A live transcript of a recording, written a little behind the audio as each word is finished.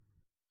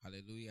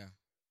Hallelujah.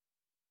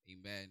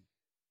 Amen.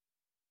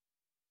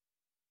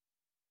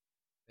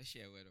 Let's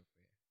share a word of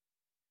prayer.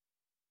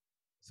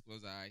 Let's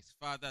close our eyes.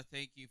 Father,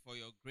 thank you for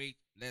your great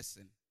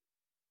blessing.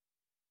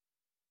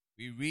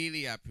 We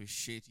really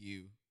appreciate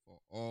you for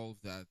all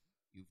that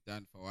you've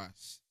done for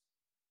us.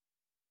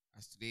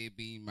 As today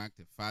being marked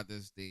the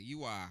Father's Day,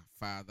 you are our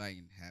Father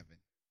in heaven.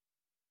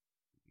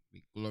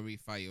 We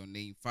glorify your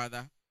name.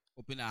 Father,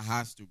 open our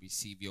hearts to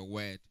receive your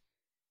word.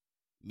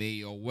 May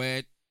your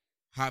word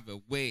have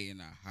a way in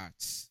our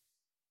hearts.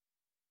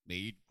 May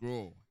it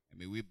grow and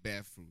may we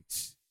bear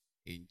fruit.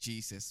 In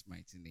Jesus'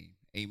 mighty name.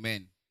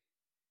 Amen.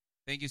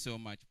 Thank you so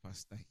much,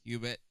 Pastor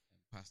Hubert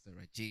and Pastor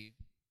Rajiv.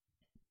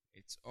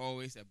 It's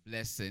always a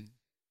blessing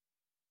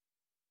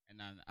and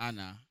an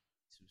honor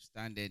to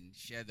stand and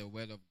share the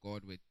word of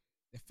God with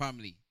the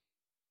family.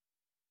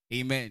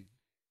 Amen.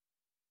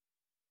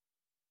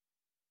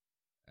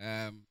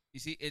 You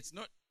see, it's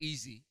not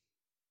easy.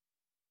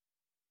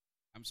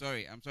 I'm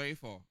sorry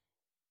for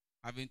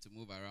having to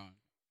move around.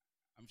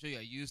 I'm sure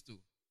you're used to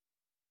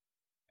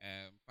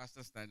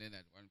pastor standing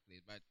at one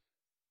place, but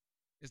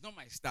it's not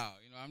my style.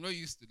 I'm not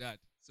used to that.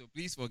 So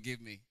please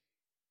forgive me.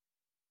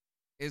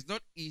 It's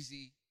not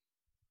easy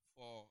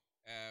for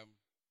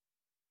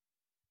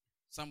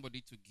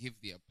somebody to give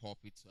their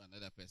pulpit to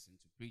another person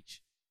to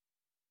preach.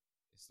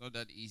 It's not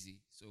that easy.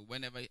 So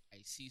whenever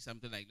I see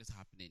something like this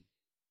happening,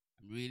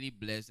 I'm really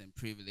blessed and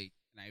privileged.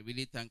 And I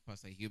really thank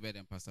Pastor Hubert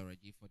and Pastor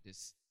Raji for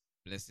this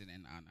blessing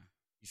and honor.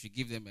 You should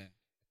give them a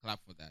clap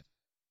for that.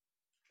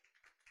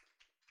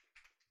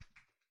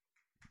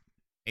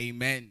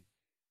 Amen.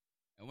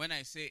 And when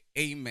I say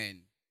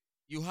amen,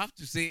 you have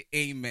to say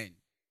amen.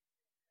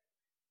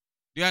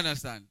 Do you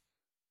understand?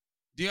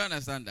 Do you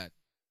understand that?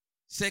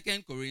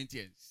 2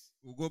 Corinthians.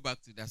 We'll go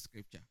back to that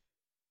scripture.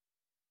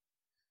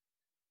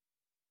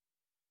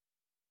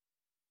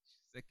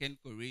 2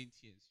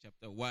 Corinthians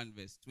chapter 1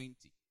 verse 20.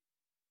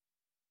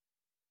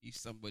 If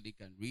somebody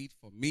can read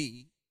for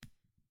me,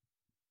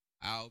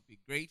 I'll be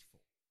grateful.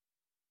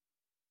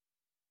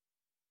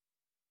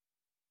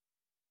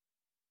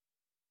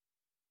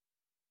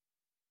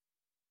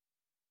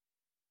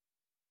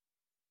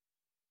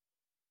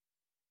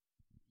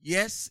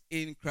 Yes,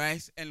 in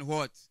Christ and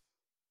what?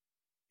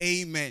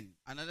 Amen.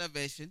 Another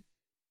version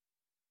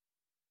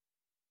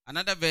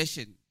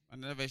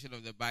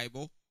of the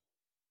Bible,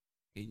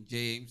 in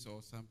James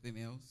or something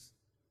else.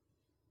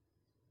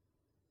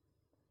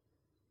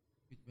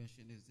 Which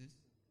version is this?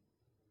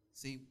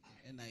 Same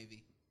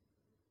NIV.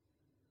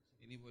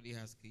 Anybody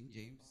has King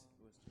James?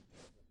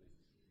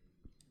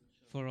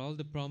 For all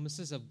the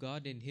promises of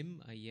God in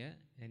him are yeah,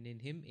 and in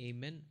him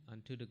amen,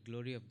 unto the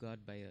glory of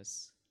God by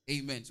us.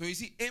 Amen. So you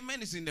see,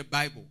 amen is in the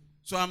Bible.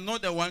 So I'm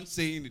not the one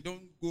saying it.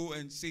 Don't go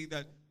and say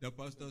that the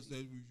pastor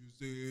said we should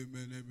say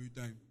amen every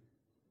time.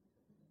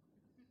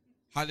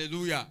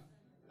 Hallelujah.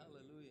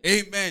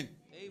 Hallelujah. Amen.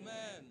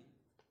 Amen.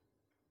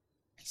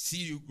 I see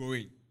you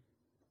growing.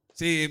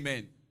 Say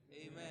amen.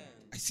 Amen.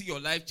 I see your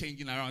life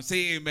changing around.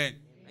 Say amen.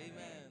 Amen.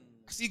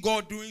 I see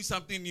God doing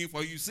something new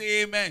for you.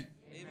 Say amen.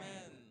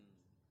 Amen.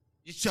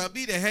 You shall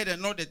be the head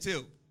and not the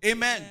tail.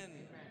 Amen. Amen.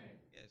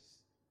 Yes.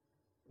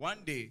 One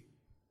day,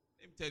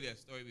 let me tell you a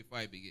story before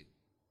I begin.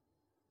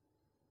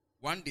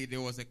 One day there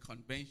was a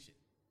convention,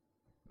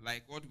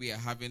 like what we are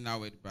having now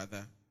with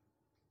Brother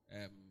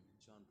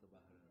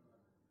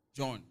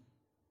John.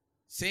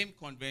 Same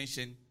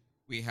convention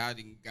we had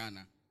in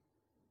Ghana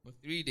for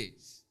 3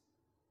 days.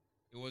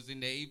 It was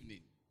in the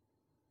evening.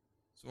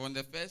 So on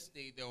the first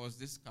day, there was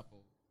this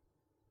couple.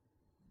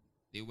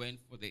 They went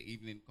for the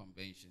evening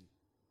convention.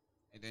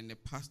 And then the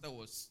pastor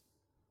was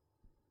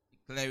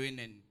declaring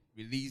and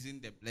releasing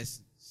the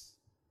blessings.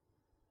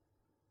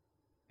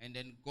 And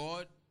then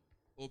God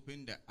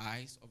opened the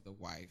eyes of the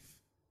wife.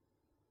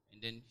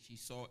 And then she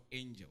saw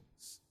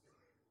angels.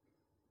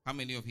 How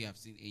many of you have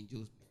seen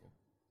angels before?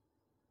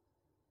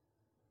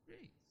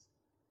 Great.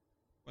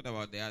 What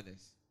about the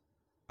others?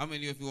 How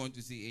many of you want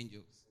to see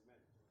angels?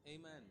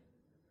 Amen.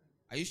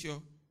 Are you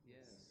sure? Yes.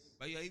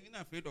 But you are even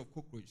afraid of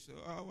cockroach. So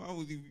how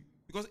would you?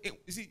 Because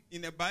you see,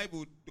 in the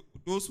Bible,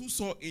 those who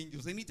saw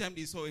angels, anytime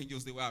they saw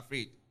angels, they were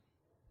afraid.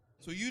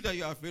 So you that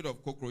you are afraid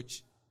of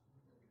cockroach,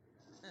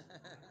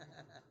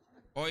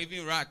 or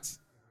even rats,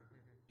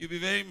 you'll be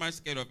very much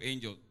scared of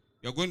angels.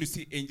 You're going to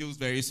see angels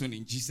very soon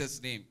in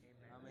Jesus' name.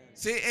 Amen.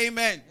 Say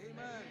amen.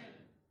 Amen.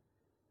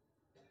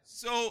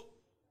 So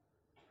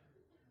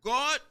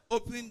God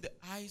opened the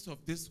eyes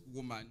of this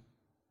woman,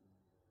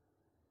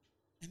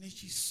 and then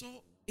she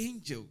saw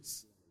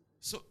angels.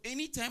 So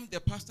anytime the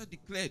pastor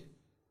declared,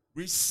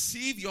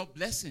 receive your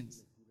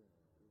blessings,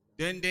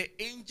 then the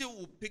angel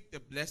will pick the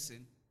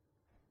blessing,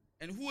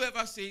 and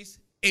whoever says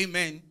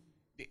amen,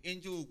 the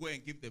angel will go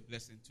and give the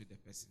blessing to the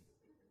person.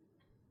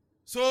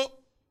 So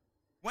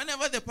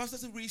whenever the pastor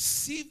says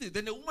receive it,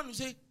 then the woman will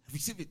say, I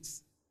receive it.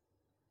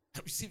 I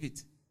receive it.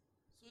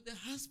 So the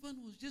husband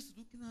was just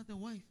looking at the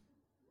wife.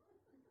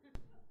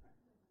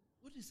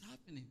 What is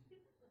happening?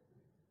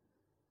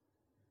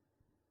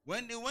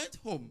 When they went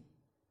home,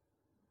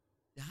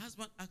 the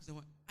husband asked the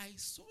wife, I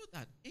saw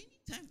that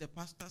anytime the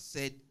pastor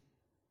said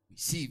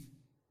receive.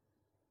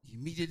 He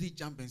immediately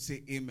jumped and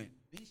said, amen.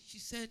 Then she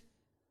said,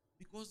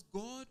 because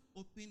God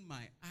opened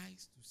my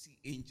eyes to see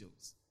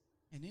angels.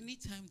 And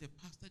anytime the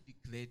pastor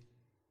declared,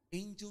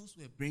 angels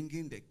were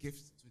bringing the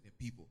gifts to the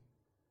people.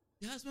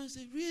 The husband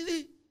said,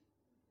 really?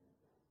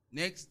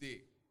 Next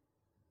day,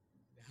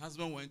 the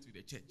husband went to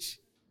the church.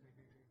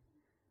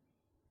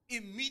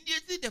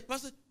 Immediately the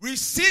pastor,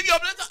 receive your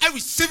blessing. I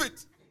receive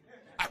it.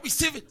 I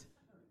receive it.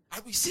 I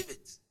receive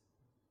it.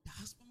 The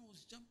husband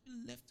was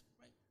jumping left,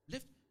 right,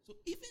 left. So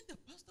even the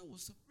pastor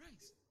was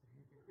surprised.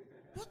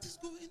 What is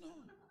going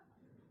on?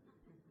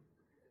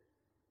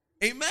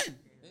 Amen.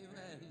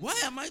 Amen. Why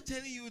am I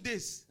telling you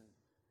this?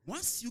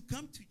 Once you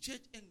come to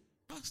church and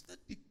pastor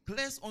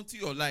declares unto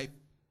your life,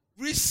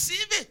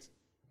 receive it.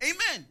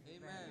 Amen.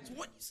 Amen. So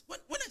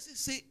when I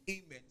say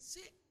amen,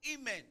 say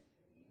amen.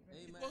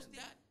 Amen. Because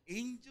there are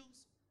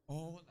angels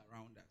all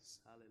around us.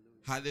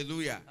 Hallelujah.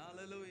 Hallelujah.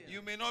 Hallelujah.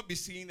 You may not be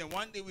seeing them.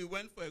 One day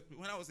when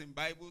I was in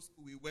Bible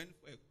school, we went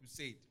for a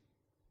crusade.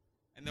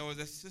 And there was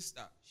a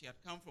sister. She had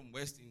come from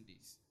West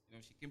Indies.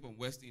 She came from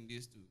West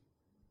Indies to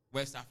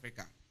West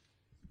Africa.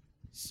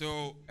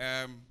 So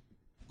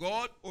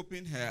God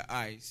opened her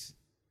eyes,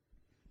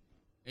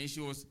 and she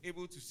was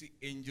able to see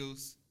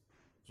angels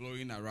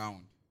flowing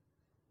around.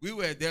 We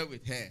were there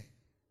with her,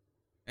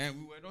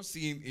 and we were not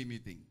seeing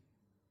anything.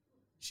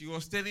 She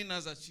was telling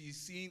us that she's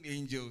seeing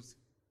angels,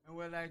 and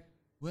we're like,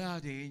 where are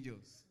the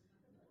angels?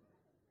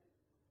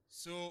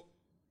 So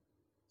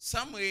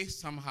some way,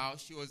 somehow,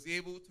 she was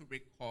able to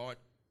record.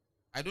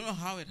 I don't know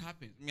how it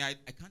happened. I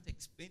can't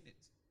explain it.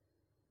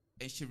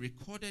 And she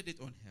recorded it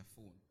on her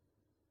phone.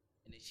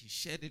 And then she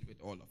shared it with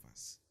all of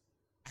us.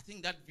 I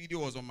think that video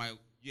was on my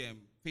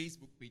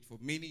Facebook page for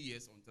many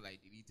years until I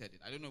deleted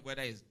it. I don't know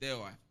whether it's there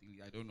or I've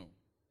deleted it. I don't know.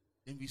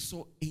 Then we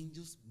saw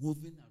angels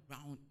moving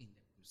around in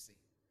the crusade.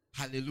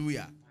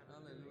 Hallelujah.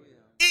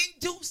 Hallelujah.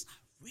 Angels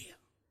are real.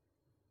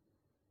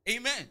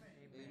 Amen.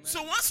 Amen.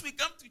 So once we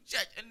come to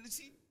church and you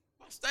see,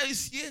 pastor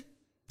is here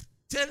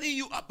telling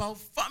you about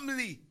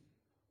family.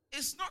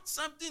 It's not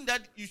something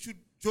that you should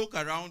joke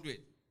around with.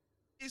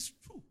 It's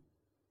true.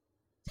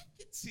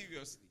 Take it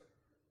seriously.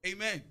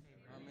 Amen.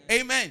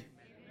 Amen. Amen.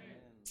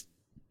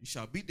 You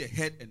shall be the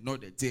head and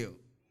not the tail.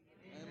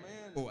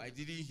 Amen. Oh, I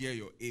didn't hear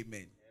your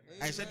amen.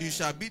 I said you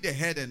shall be the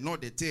head and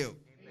not the tail.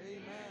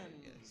 Amen.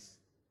 Yes.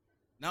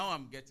 Now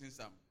I'm getting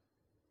some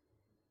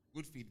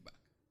good feedback.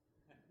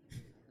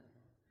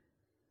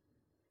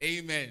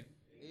 Amen.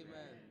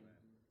 Amen.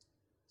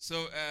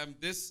 So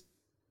this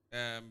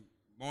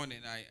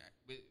morning,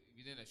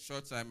 within a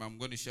short time, I'm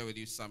going to share with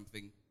you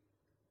something.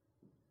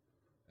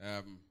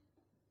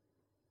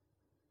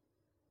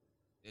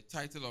 The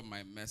title of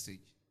my message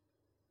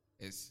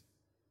is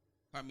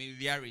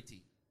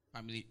Familiarity.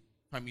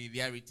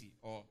 Familiarity,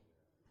 or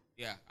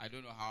I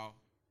don't know how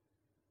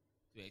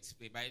to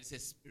explain, but it's a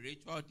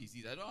spiritual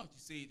disease. I don't know how to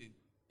say it in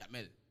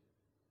Tamil.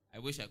 I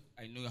wish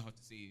I knew how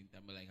to say it in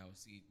Tamil, like I would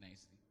say it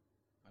nicely.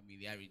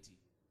 Familiarity.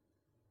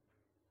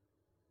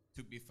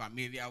 To be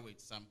familiar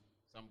with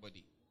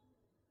somebody.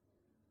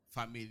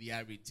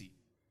 Familiarity.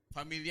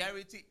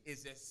 Familiarity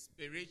is a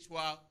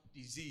spiritual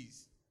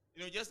disease.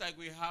 Just like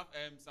we have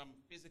some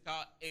physical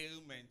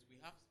ailments, we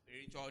have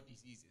spiritual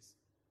diseases.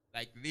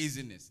 Like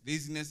laziness.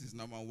 Laziness is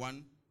number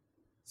one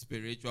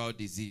spiritual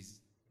disease.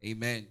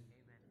 Amen.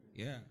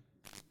 Yeah.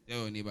 Tell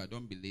your neighbor,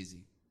 don't be lazy.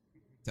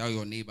 Tell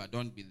your neighbor,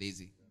 don't be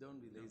lazy. Don't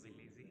be lazy.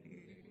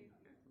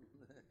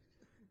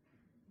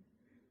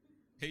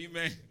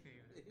 Amen.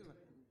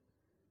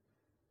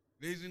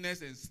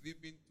 Laziness and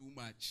sleeping too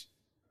much.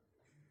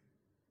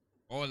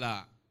 All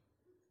are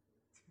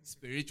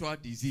spiritual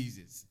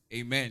diseases.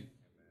 Amen.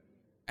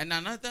 And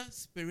another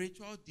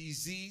spiritual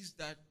disease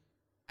that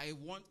I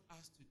want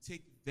us to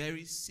take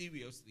very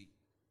seriously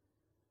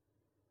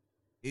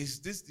is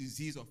this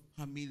disease of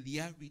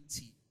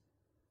familiarity.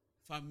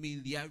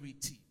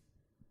 Familiarity.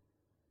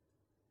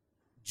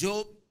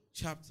 Job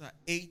chapter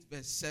 8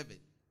 verse 7.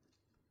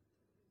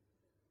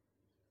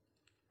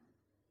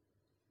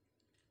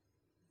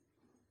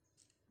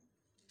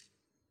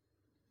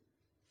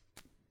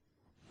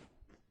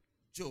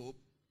 Job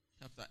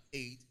chapter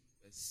 8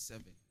 verse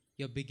 7.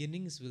 Your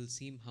beginnings will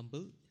seem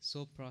humble,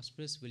 so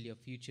prosperous will your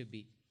future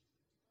be.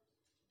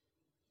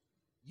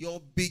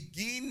 Your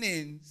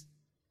beginnings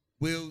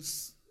will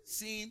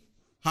seem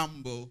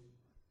humble,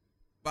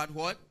 but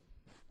what?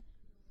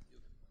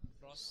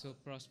 So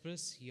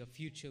prosperous your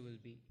future will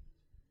be.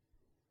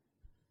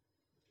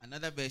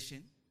 Another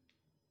version.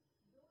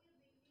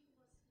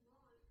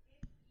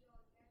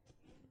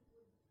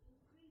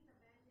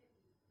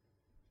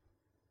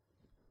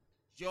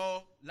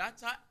 Your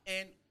latter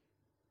end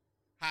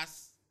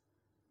has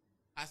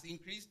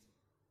increased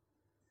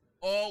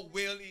or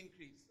will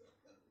increase.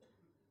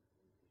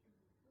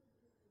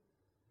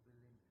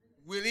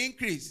 Will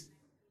increase.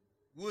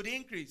 Would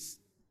increase.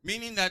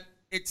 Meaning that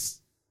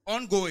it's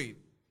ongoing.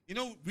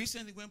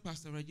 Recently when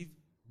Pastor Rajiv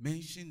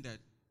mentioned that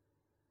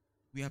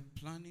we are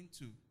planning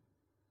to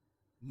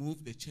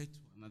move the church to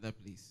another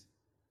place,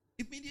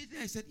 immediately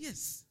I said,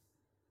 yes,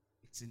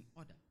 it's in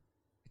order.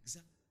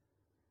 Exactly.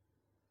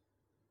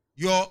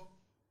 Your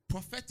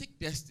prophetic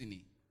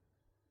destiny,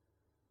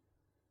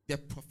 the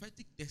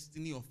prophetic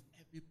destiny of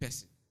every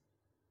person,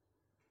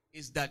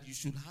 is that you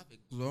should have a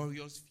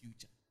glorious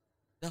future.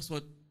 That's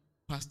what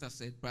Pastor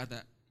said,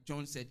 Brother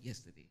John said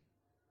yesterday.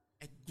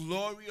 A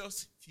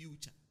glorious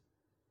future.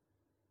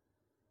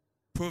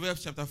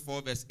 Proverbs chapter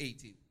 4, verse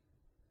 18.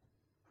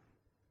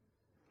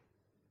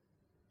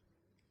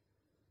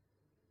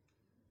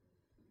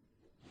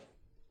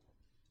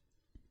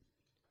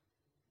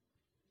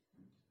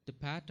 The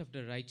path of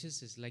the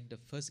righteous is like the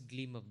first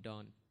gleam of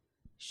dawn,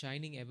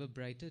 shining ever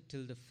brighter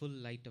till the full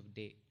light of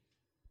day.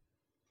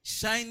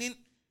 Shining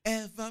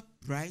ever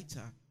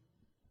brighter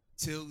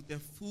till the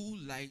full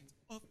light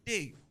of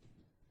day.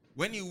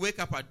 When you wake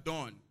up at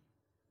dawn,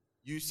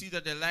 you see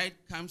that the light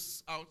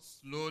comes out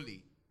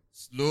slowly,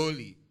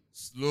 slowly,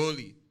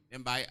 slowly.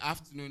 And by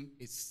afternoon,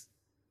 it's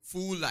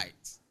full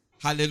light.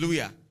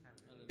 Hallelujah.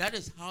 That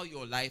is how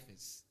your life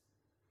is.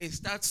 It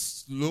starts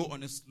slow,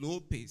 on a slow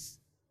pace,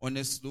 on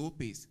a slow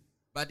pace.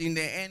 But in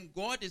the end,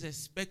 God is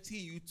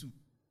expecting you to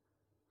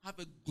have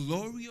a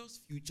glorious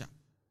future.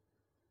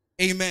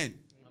 Amen.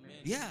 Amen.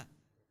 Yeah.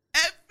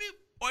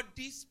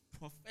 Everybody's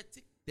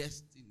prophetic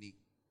destiny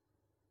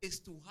is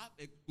to have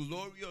a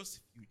glorious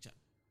future.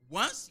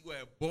 Once you are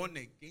a born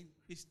again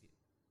Christian,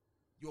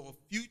 your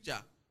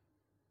future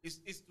is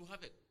to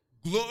have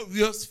a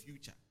glorious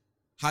future.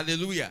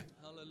 Hallelujah.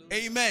 Hallelujah.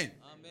 Amen.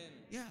 Amen.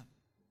 Yeah.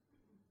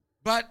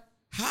 But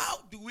how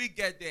do we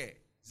get there?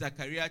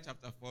 Zechariah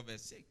chapter 4,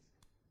 verse 6.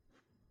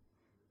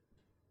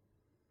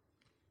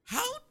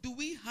 How do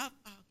we have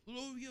our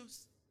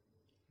glorious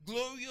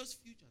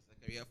future?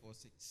 Zechariah 4,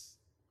 6.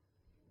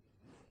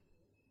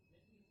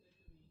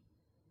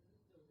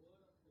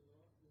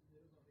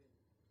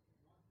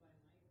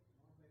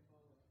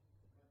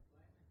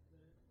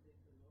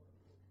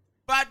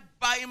 But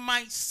by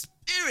my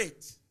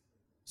spirit.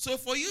 So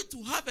for you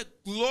to have a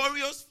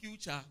glorious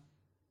future,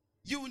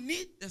 you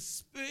need the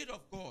Spirit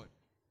of God.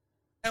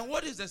 And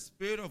what is the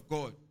Spirit of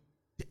God?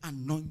 The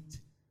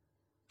anointing.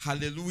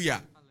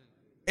 Hallelujah.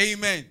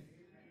 Amen.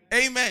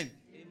 Amen.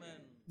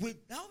 Amen.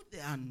 Without the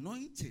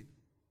anointing,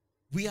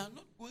 we are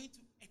not going to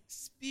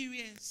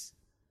experience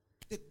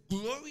the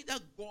glory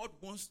that God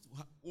wants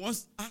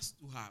us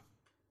to have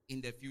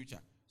in the future.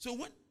 So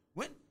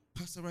when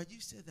Pastor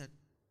Rajiv said that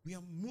we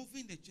are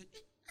moving the church,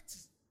 that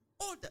is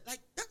all that.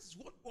 Like, that is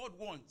what God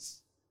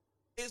wants.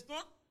 It's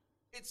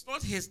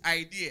not his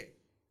idea.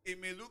 It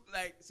may look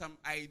like some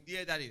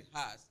idea that it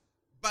has,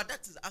 but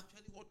that is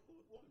actually what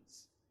God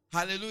wants.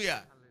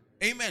 Hallelujah.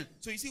 Amen.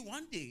 So you see,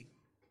 one day,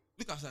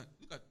 look at this.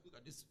 Look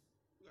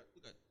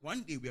at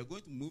one day we are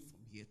going to move from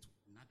here to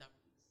another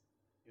place.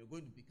 We are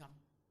going to become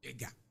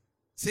bigger.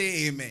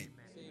 Say amen.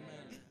 Amen.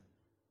 Yeah.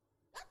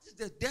 That is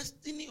the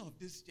destiny of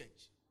this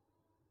church.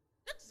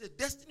 That is the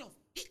destiny of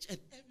each and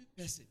every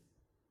person.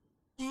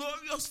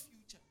 Glorious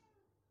future.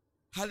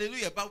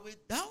 Hallelujah. But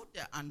without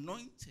the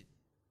anointing,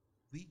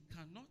 we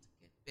cannot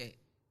get there.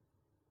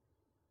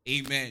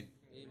 Amen.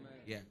 Amen.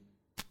 Yeah.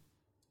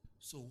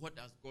 So what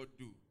does God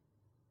do?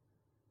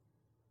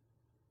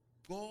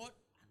 God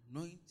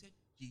anointed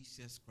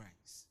Jesus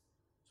Christ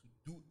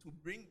to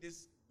bring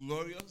this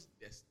glorious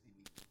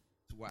destiny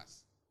to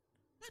us.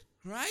 But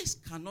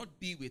Christ cannot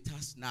be with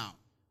us now.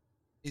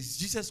 Is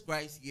Jesus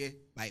Christ here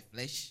by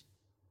flesh?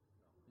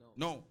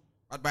 No.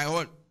 But by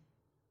what?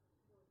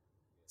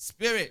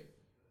 Spirit.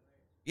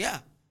 Yeah.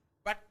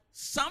 But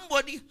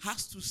somebody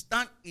has to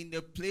stand in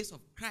the place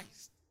of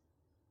Christ.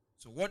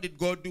 So what did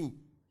God do?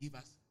 Give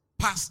us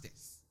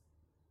pastors.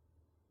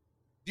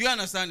 Do you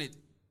understand it?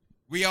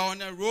 We are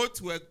on a road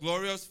to a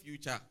glorious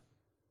future.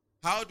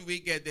 How do we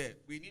get there?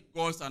 We need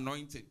God's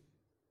anointing.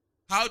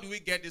 How do we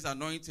get this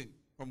anointing?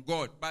 From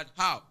God. But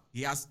how?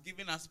 He has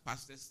given us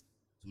pastors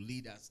to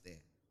lead us there.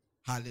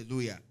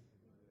 Hallelujah.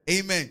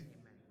 Amen.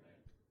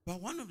 But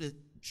one of the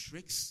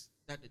tricks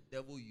that the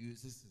devil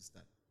uses is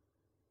that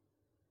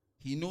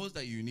he knows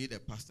that you need a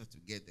pastor to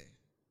get there.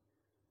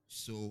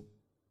 So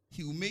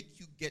he will make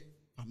you get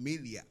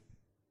familiar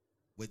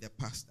with the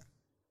pastor.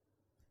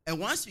 And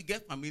once you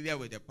get familiar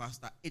with the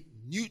pastor, it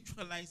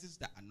neutralizes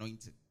the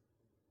anointing.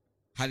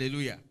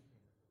 Hallelujah.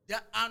 The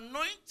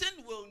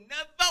anointing will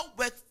never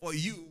work for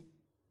you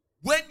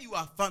when you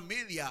are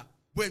familiar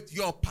with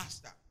your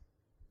pastor.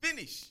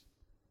 Finish.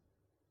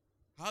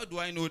 How do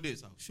I know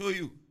this? I'll show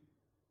you.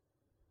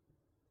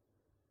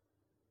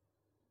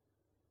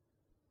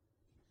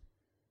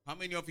 How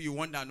many of you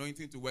want the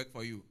anointing to work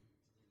for you?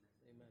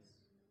 Amen.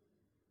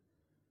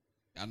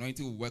 The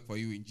anointing will work for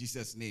you in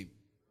Jesus' name.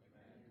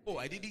 Oh,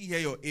 I didn't hear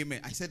your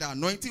amen. I said the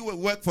anointing will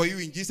work for you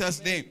in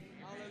Jesus' name.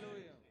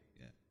 Hallelujah.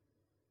 Yeah.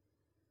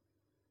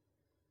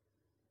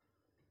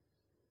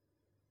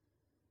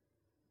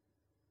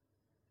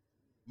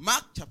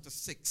 Mark chapter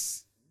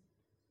 6.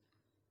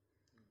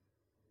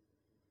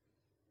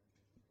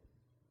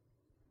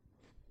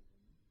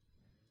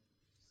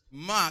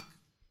 Mark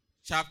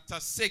chapter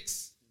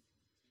 6.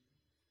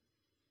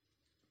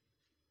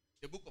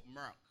 The book of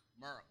Mark,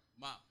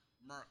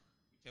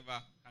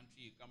 whichever country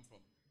you come from,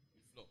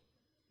 you flow.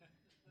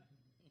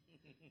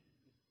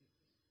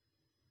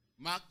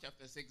 Mark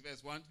chapter 6,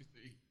 verse 1 to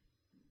 3.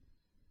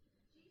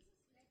 Jesus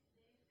left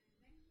there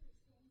and went to his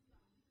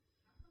hometown,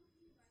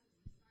 accompanied by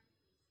his disciples.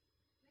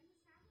 When the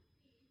Sabbath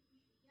came, he began to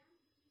teach in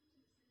the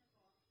synagogue,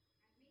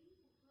 and many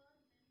who heard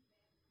him were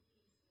amazed.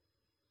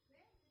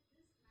 Where did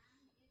this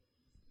man get these things?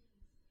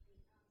 They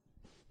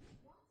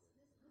asked. What's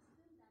this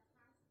wisdom that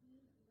has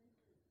been given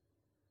him?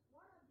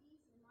 What are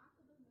these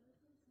remarkable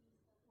miracles he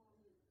is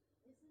performing?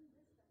 Isn't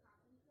this the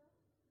carpenter?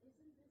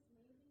 Isn't this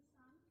Mary's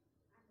son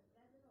and the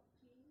brother of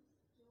James,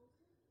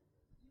 Joseph,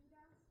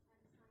 Judas,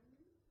 and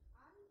Simon?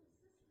 Aren't his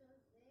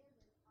sisters there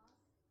with us?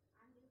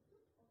 And they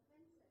took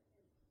offense at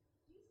him.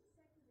 Jesus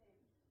said to them,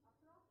 a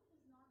prophet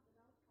is not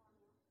without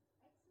honor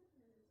except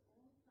in his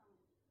own town,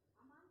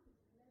 among his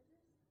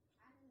relatives,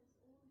 and in his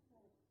own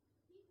home.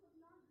 He could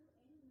not do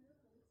any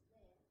miracles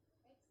there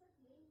except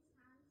lay his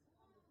hands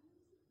on the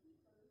sick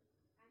people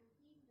and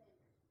heal them.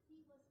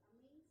 He was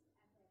amazed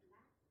at their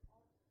lack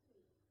of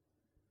faith.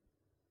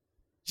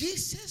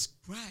 Jesus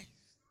Christ,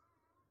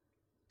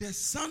 the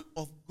Son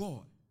of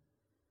God,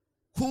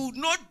 could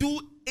not do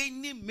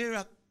any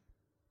miracle.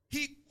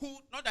 He could,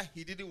 not that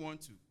he didn't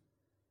want to.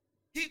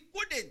 He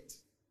couldn't.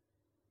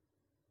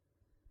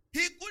 He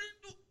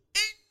couldn't do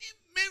any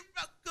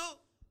miracle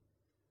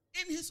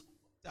in his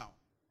hometown.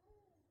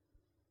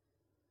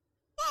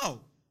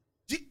 Wow.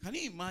 Can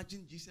you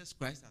imagine Jesus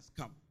Christ has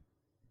come?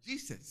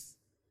 Jesus.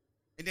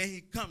 And then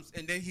he comes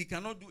and then he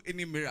cannot do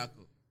any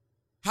miracle.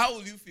 How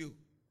will you feel?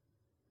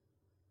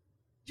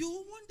 You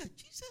will wonder,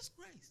 Jesus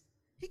Christ,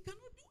 he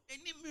cannot do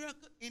any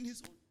miracle in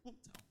his own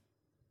hometown.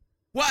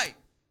 Why?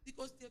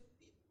 Because the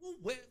people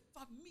were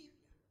familiar.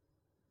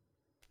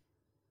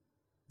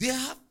 They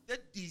have the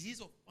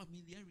disease of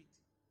familiarity.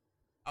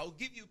 I'll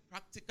give you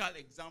practical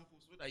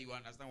examples so that you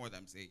understand what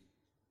I'm saying.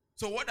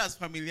 So what does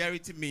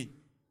familiarity mean?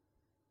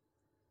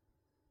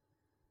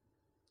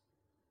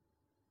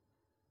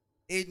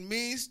 It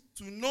means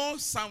to know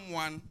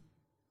someone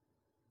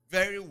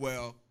very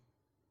well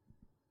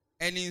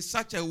and in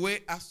such a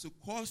way as to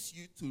cause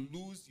you to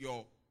lose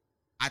your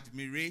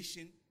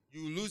admiration.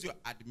 You lose your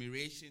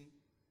admiration,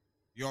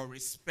 your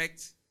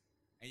respect,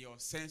 and your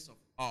sense of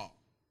awe.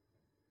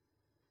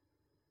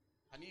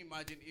 Can you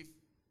imagine if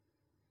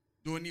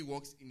Donnie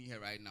walks in here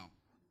right now?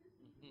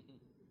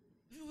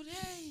 You would,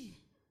 hey,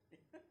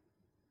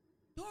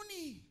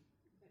 Donnie.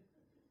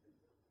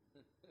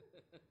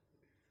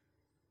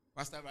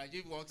 Pastor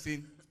Rajiv walks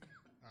in.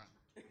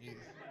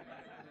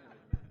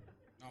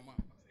 No, man.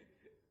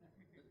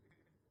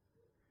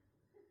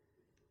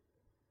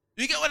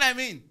 You get what I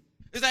mean?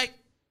 It's like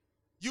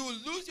you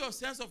lose your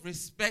sense of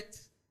respect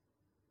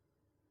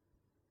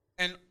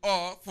and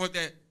awe for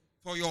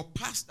your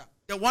pastor,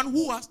 the one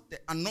who has the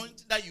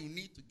anointing that you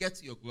need to get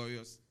to your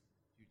glorious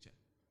future.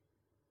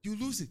 You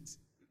lose it.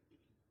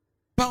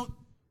 But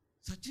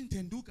Sachin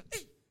Tendulkar,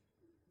 hey,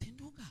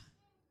 Tendulkar,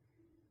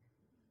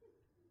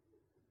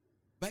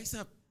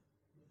 bicep.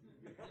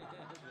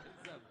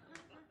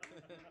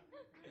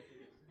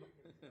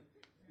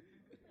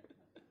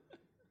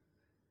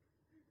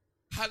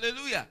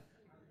 Hallelujah.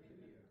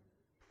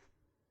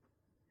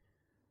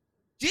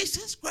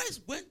 Jesus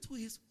Christ went to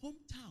his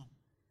hometown.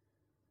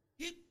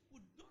 He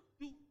could not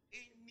do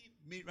any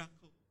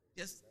miracle,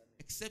 just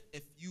except a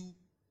few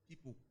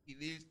people. He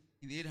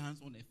laid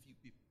hands on a few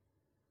people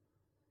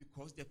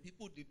because the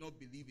people did not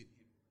believe in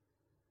him.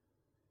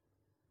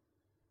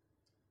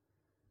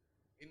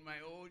 In my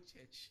old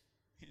church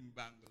in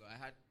Bangalore, I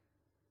had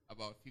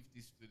about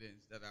 50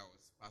 students that I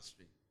was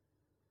pastoring.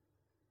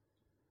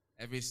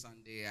 Every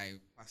Sunday, I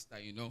pastor,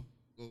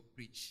 go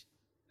preach.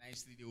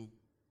 Nicely, they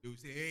will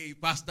say, hey,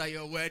 pastor,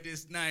 your word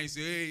is nice.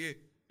 Hey,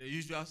 the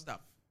usual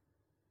stuff.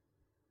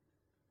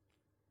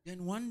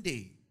 Then one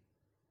day,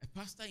 a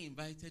pastor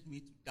invited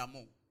me to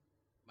Damo,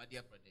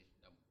 Madhya Pradesh,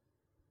 Damo.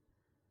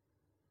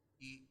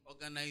 He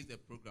organized a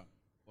program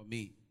for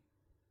me.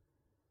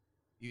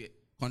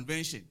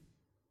 Convention,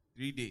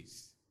 3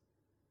 days.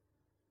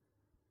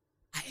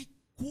 I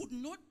could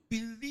not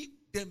believe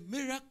the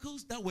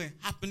miracles that were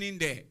happening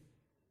there.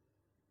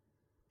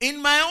 In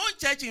my own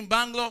church in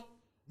Bangalore,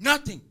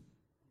 nothing.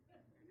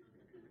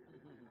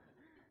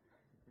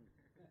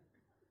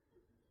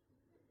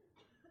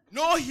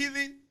 No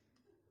healing.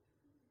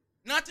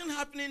 Nothing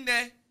happening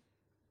there.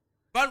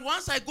 But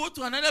once I go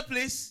to another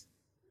place,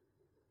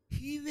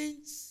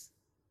 healings.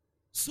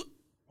 So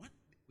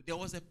there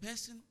was a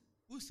person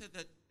who said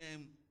that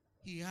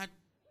he had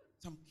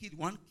some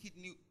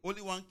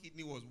only one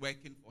kidney was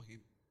working for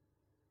him.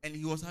 And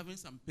he was having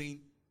some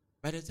pain.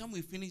 By the time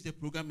we finished the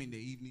program in the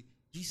evening,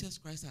 Jesus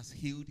Christ has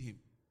healed him.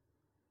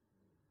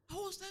 I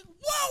was like,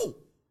 wow!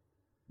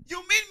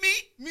 You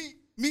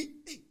mean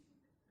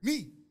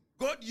me?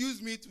 God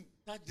used me to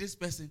touch this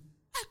person.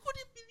 I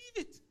couldn't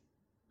believe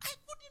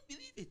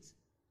it.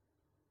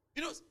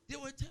 There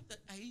were times that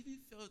I even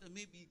felt that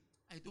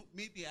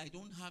maybe I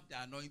don't have the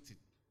anointing.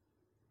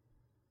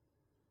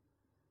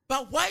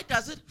 But why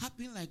does it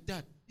happen like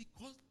that?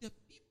 Because the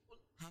people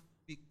have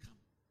become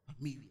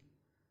familiar.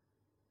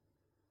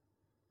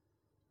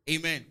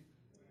 Amen.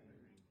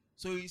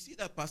 So you see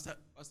that Pastor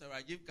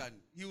Rajiv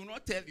he will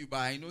not tell you, but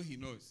I know he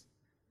knows.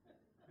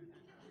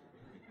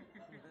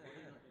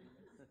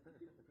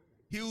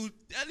 He will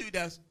tell you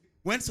that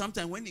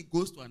sometimes when he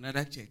goes to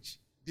another church,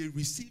 they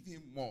receive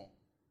him more,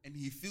 and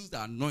he feels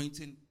the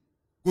anointing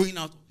going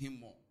out of him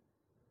more.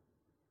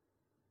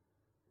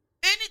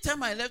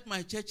 Anytime I left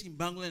my church in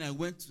Bangalore and I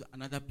went to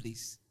another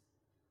place,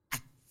 I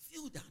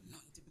feel the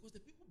anointing because the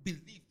people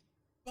believed.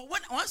 But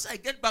once I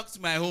get back to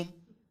my home,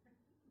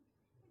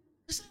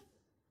 it's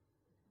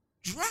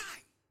dry.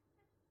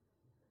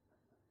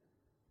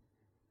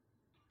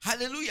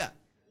 Hallelujah.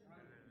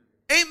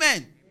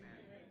 Amen.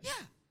 Yeah.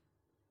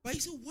 But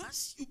you see,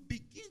 once you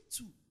begin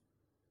to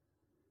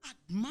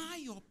admire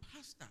your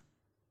pastor,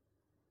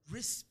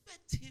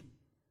 respect him,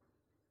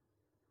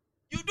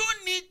 you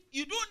don't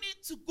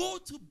need to go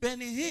to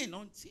Benny Hinn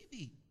on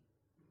TV.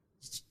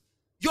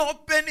 Your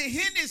Benny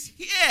Hinn is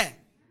here.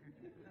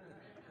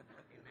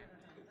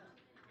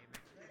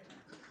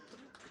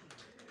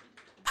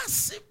 As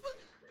simple.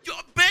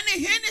 Your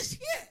Benny Hinn is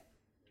here.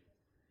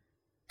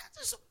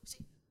 That is so.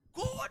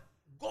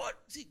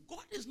 See,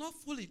 God is not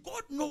foolish.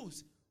 God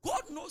knows.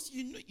 God knows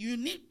you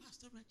need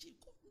Pastor Rajiv.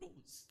 God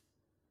knows.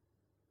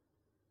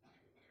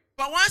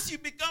 But once you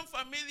become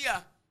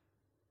familiar,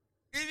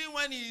 even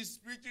when he is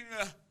preaching,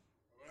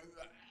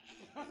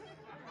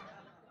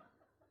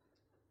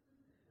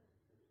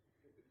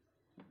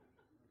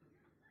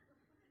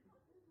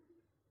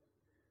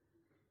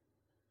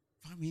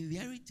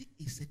 familiarity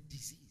is a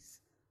disease.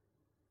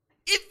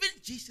 Even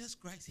Jesus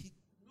Christ, he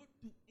could not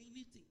do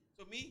anything.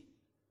 So me,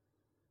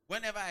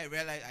 whenever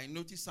I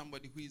notice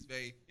somebody who is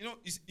very,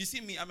 you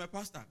see me, I'm a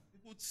pastor.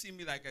 People see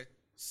me like a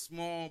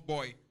small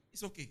boy.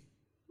 It's okay.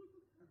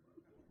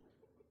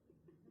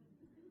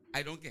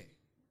 I don't care.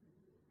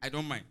 I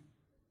don't mind.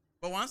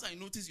 But once I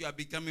notice you are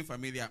becoming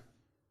familiar,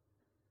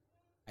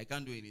 I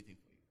can't do anything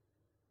for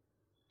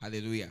you.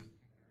 Hallelujah.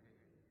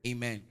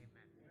 Amen.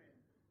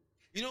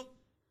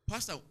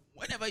 Pastor,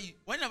 whenever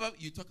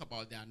you talk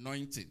about the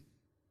anointing,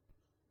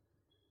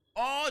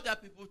 all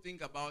that people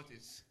think about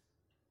is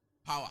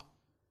power.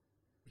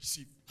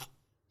 Receive.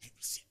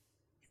 Receive.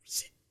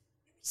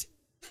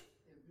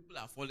 And people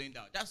are falling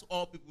down. That's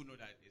all people know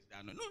that is the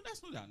anointing. No,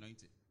 that's not the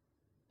anointing.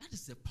 That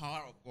is the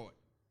power of God.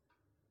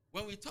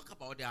 When we talk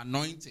about the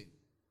anointing,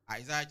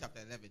 Isaiah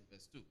chapter 11,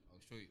 verse 2,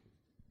 I'll show you.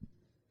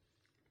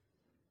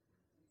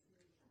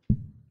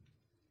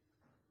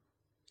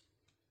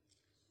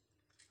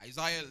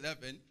 Isaiah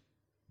 11.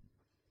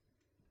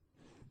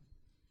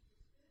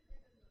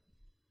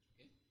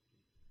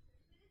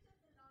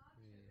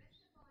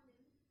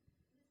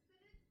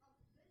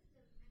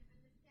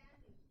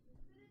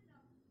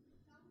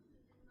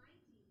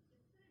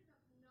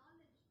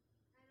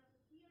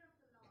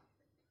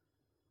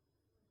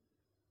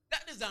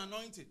 That is the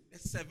anointing. The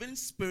seven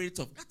spirits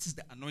of, that is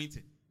the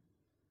anointing.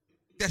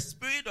 The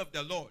spirit of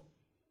the Lord,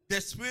 the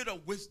spirit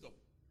of wisdom,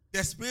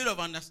 the spirit of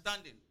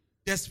understanding,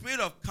 the spirit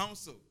of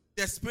counsel,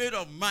 the spirit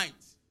of might,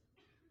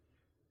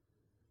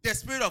 the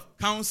spirit of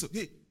counsel.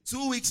 Hey,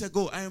 2 weeks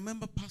ago, I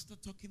remember Pastor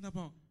talking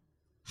about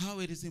how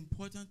it is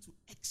important to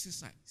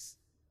exercise.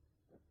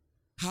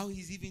 How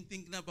he's even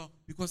thinking about,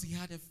 because he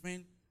had a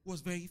friend who was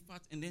very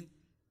fat, and then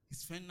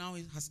his friend now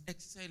has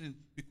exercised, and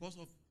because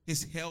of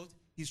his health,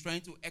 he's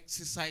trying to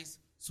exercise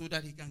so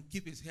that he can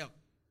keep his health.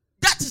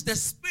 That is the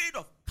spirit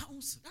of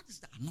counsel. That is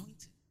the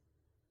anointing.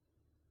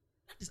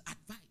 That is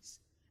advice.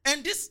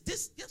 And just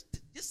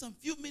some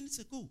few minutes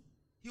ago,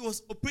 he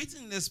was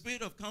operating in the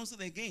spirit of counsel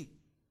again.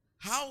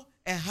 How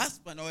a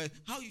husband or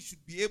how you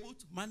should be able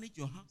to manage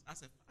your house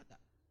as a father.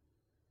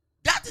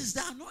 That is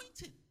the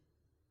anointing.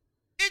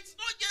 It's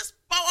not just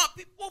power.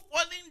 People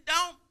falling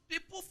down.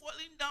 Even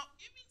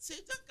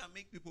Satan can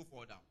make people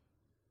fall down.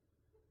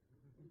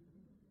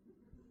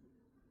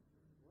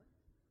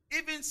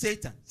 Even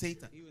Satan.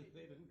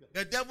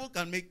 The devil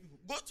can make people.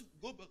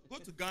 Go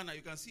to Ghana,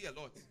 you can see a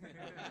lot.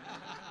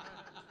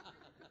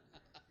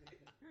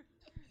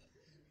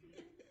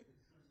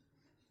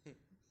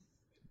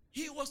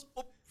 He was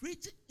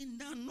operating in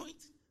the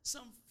anointing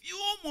some few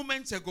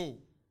moments ago.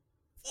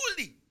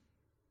 Fully.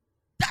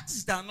 That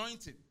is the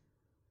anointing.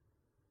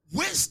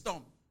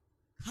 Wisdom,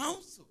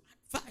 counsel,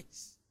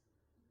 advice.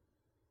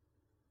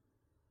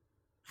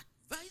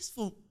 Advice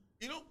for,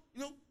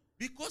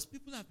 because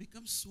people have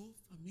become so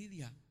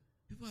familiar.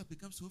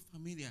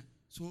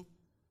 So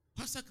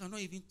pastor cannot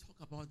even talk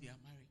about their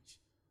marriage.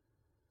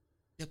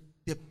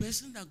 The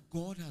person that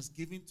God has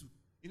given to,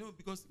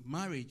 because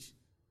marriage,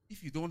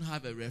 if you don't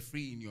have a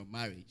referee in your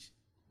marriage,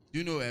 do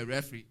you know a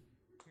referee?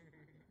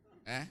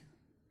 Do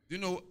you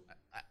know,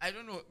 I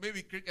don't know,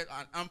 maybe cricket,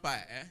 an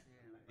umpire,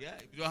 Yeah,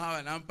 if you don't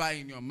have an umpire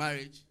in your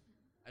marriage,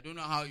 I don't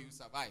know how you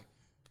survive.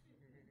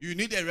 You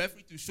need a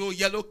referee to show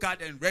yellow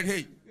card and red.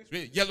 Hey,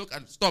 yellow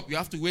card, stop. You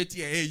have to wait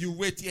here. Hey, you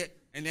wait here.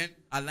 And then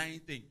align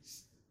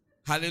things.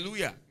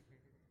 Hallelujah.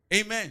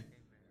 Amen.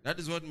 That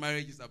is what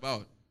marriage is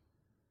about.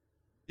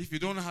 If you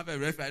don't have a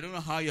referee, I don't know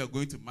how you're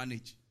going to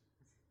manage.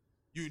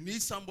 You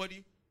need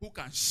somebody who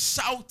can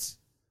shout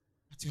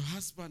at your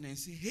husband and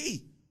say,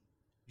 hey,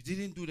 you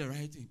didn't do the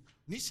right thing.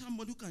 You need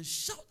somebody who can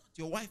shout at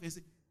your wife and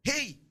say,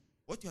 hey,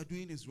 what you are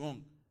doing is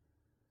wrong.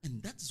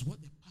 And that is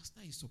what the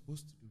pastor is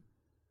supposed to do.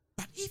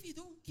 But if you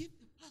don't give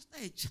the pastor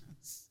a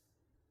chance,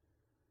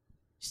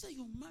 you say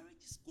your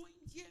marriage is going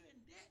here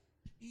and there,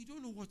 and you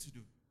don't know what to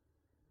do.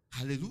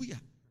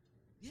 Hallelujah.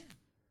 Yeah.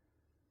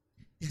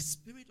 The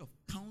spirit of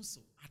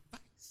counsel,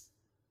 advice.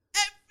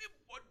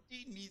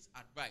 Everybody needs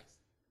advice.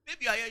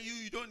 Maybe I hear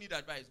you don't need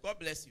advice. God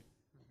bless you.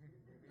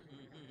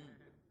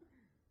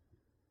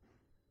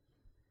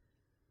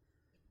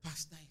 The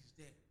pastor is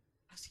there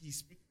as he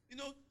speaks. You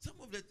know, some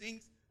of the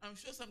things, I'm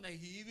sure sometimes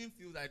he even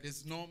feels like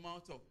it's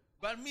normal talk.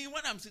 But me,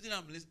 when I'm sitting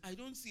and listening, I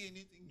don't see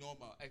anything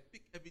normal. I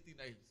pick everything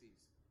that he says.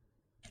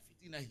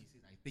 Everything that he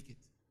says, I pick it.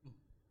 No.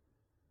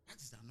 That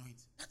is the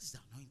anointing. That is the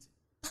anointing.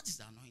 That is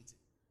the anointing.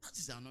 That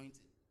is the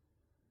anointing.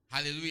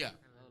 Hallelujah.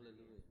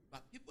 Hallelujah.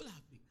 But people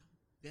have become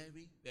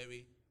very,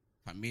 very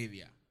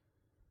familiar.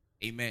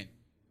 Amen.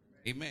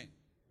 Amen.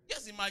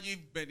 Just imagine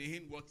if Benny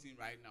Hinn walks in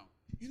right now.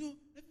 You know,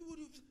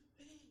 everybody will say,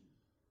 hey,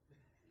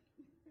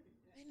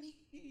 Benny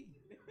Hinn.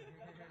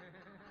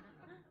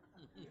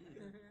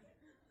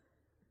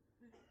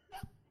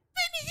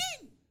 Benny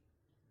Hinn.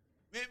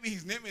 Maybe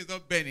his name is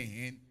not Benny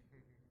Hinn,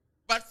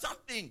 but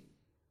something.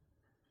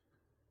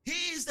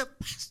 He is the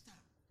pastor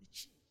of the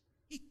church.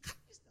 He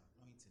carries the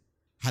anointing.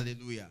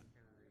 Hallelujah.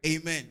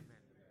 Amen.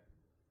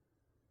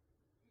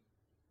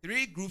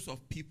 3 groups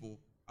of people.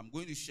 I'm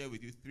going to share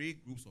with you 3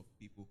 groups of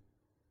people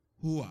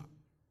who are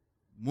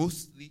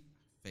mostly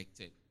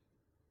affected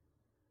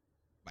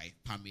by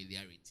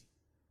familiarity.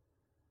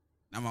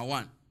 Number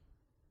 1.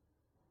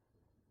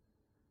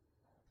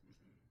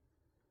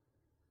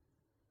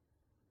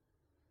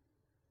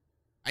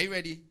 Are you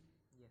ready?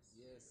 Yes.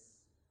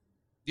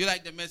 Do you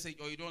like the message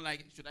or you don't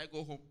like it? Should I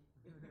go home?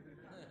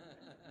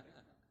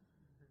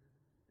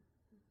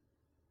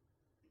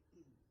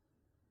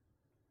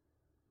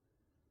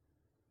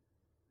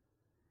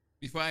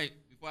 Before I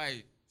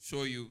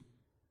show you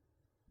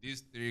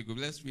these 3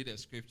 groups, let's read a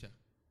scripture.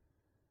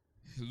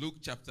 Luke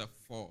chapter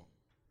 4.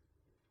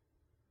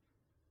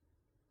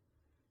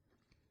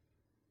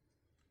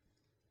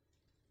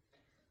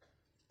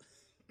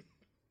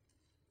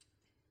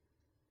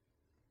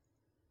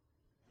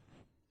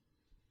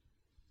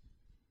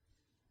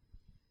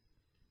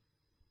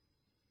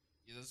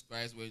 Jesus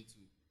Christ went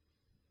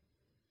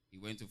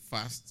to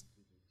fast,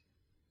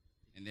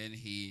 and then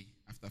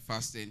after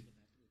fasting,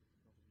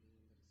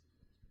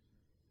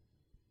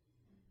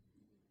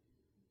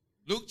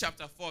 Luke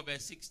chapter 4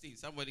 verse 16.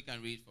 Somebody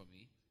can read for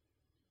me.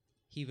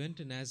 He went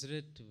to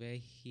Nazareth where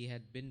he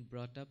had been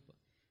brought up,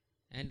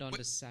 and on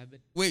the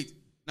Sabbath. Wait,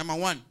 number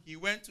 1, he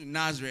went to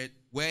Nazareth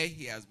where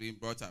he has been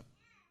brought up.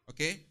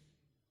 Okay?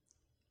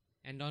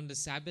 And on the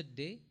Sabbath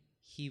day,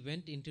 he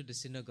went into the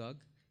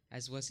synagogue,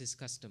 as was his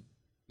custom.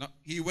 No,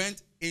 he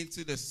went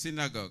into the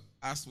synagogue,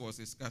 as was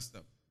his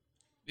custom.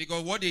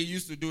 Because what they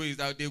used to do is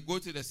that they go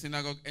to the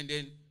synagogue and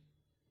then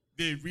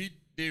they read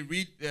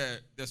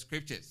the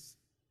scriptures.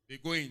 They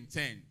go in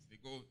turns. They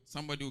go,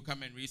 somebody will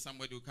come and read,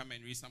 somebody will come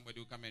and read, somebody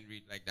will come and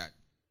read, like that.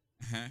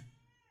 Uh-huh.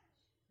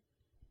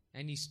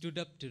 And he stood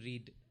up to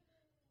read.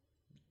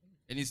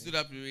 And he stood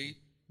up to read.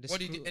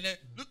 What he did, and then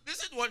look,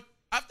 listen to what,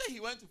 after he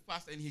went to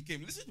fast and he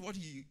came, listen to what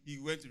he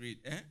went to read.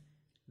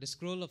 The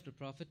scroll of the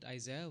prophet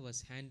Isaiah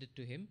was handed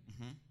to him.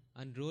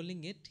 Mm-hmm.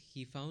 Unrolling it,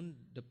 he found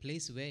the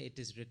place where it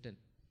is written,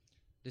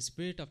 "The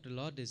Spirit of the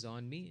Lord is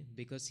on me,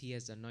 because he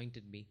has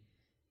anointed me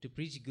to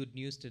preach good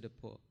news to the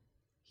poor.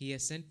 He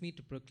has sent me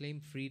to proclaim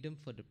freedom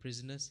for the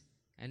prisoners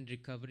and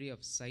recovery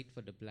of sight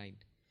for the blind,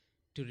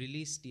 to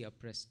release the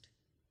oppressed,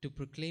 to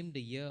proclaim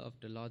the year of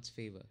the Lord's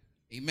favor."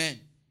 Amen.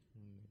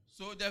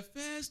 So the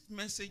first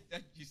message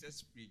that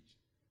Jesus preached,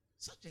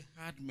 such a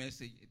hard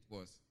message it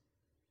was.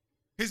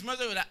 His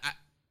message was that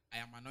I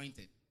am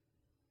anointed.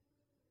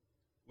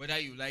 Whether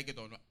you like it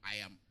or not, I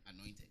am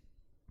anointed.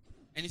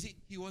 And you see,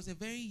 he was a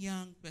very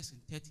young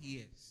person, 30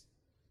 years.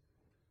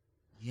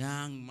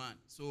 Young man.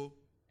 So,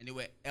 and there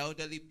were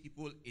elderly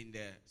people in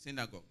the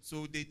synagogue.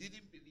 So they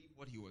didn't believe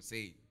what he was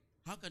saying.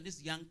 How can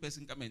this young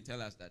person come and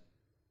tell us that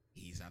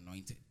he is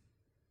anointed?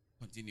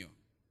 Continue.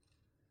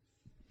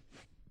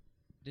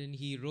 Then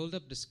he rolled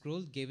up the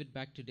scroll, gave it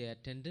back to the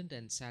attendant,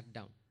 and sat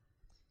down.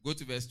 Go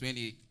to verse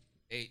 28.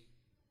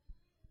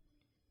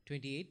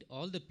 28.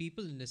 All the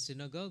people in the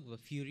synagogue were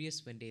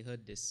furious when they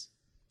heard this.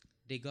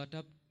 They got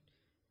up,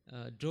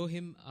 drove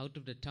him out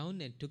of the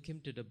town, and took him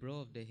to the brow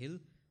of the hill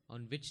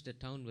on which the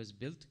town was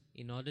built,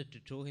 in order to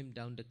throw him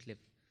down the cliff.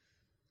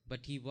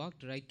 But he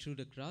walked right through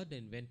the crowd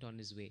and went on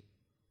his way.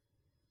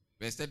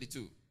 Verse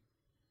 32.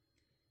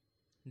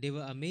 They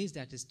were amazed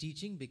at his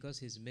teaching, because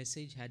his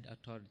message had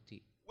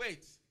authority.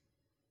 Wait.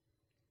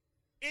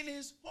 In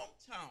his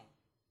hometown,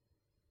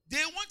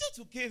 they wanted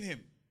to kill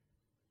him.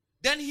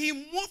 Then he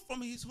moved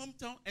from his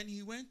hometown and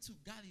he went to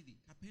Galilee,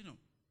 Capernaum.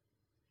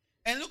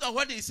 And look at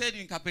what they said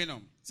in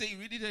Capernaum. Say,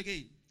 read it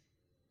again.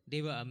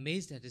 They were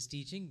amazed at his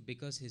teaching,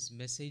 because his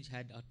message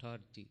had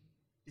authority.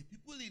 The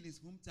people in his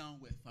hometown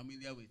were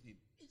familiar with him.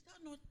 Is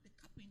that not the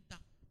carpenter?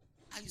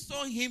 I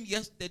saw him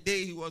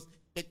yesterday. He was...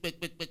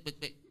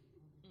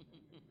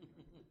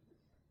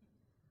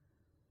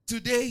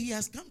 today he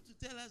has come to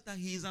tell us that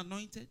he is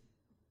anointed.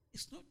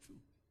 It's not true.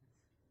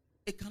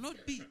 It cannot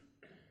be.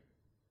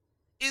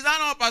 Is that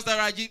not Pastor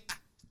Rajiv?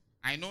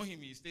 I know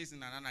him. He stays in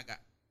Ananaga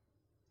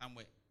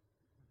somewhere.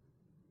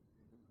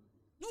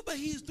 No, but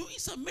he is doing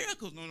some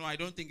miracles. No, I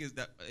don't think it's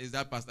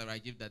that Pastor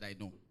Rajiv that I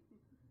know.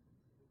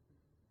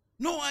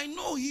 No, I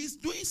know he's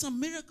doing some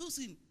miracles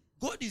in.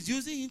 God is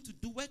using him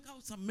to work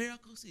out some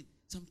miracles in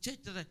some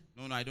church that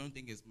No, I don't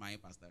think it's my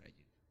Pastor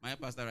Rajiv. My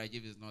Pastor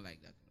Rajiv is not like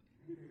that.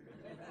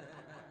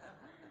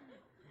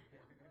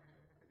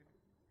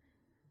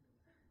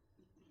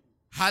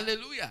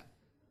 Hallelujah.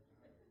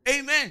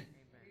 Amen.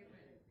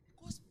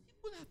 Because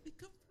people have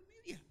become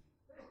familiar.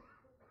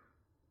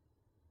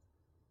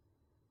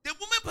 The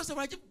moment Pastor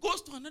Rajiv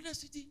goes to another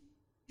city,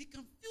 he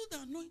can feel the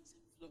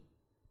anointing flow.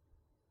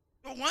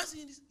 So once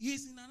he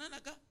is in another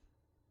car,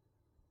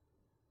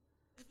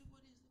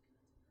 everybody is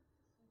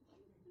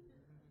looking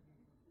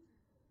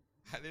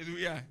at him.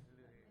 Hallelujah.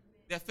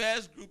 The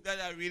first group that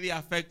are really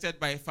affected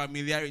by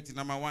familiarity,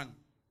 number one,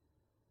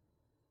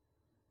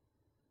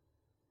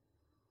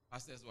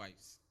 pastors'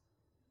 wives.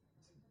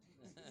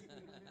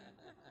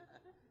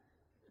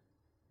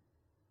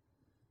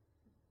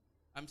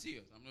 I'm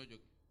serious. I'm not joking.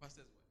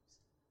 Pastors' wives.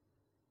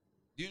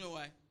 Do you know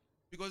why?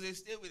 Because they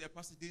stay with the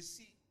pastor. They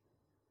see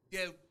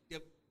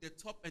the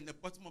top and the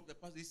bottom of the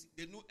pastor.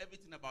 They know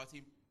everything about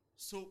him.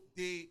 So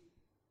they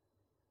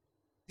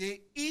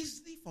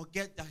easily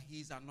forget that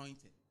he is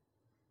anointed.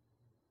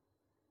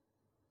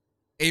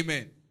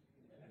 Amen.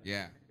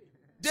 Yeah.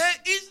 They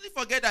easily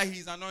forget that he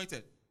is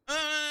anointed. No.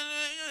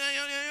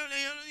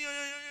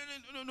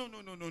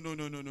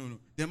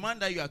 The man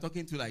that you are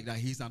talking to like that,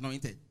 he's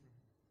anointed.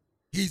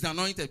 He's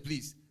anointed,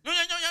 please. No.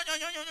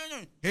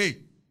 Hey,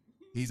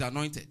 he's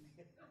anointed.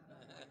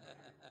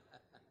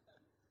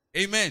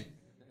 Amen.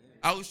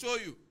 I will show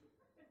you.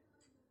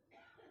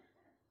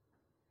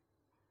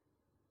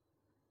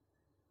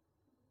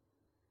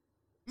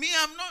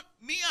 I'm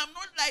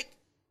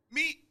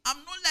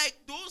not like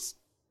those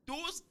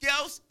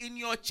girls in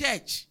your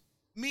church.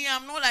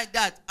 I'm not like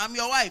that. I'm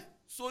your wife.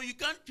 So you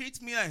can't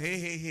treat me like,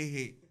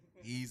 hey.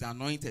 He's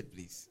anointed,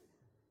 please.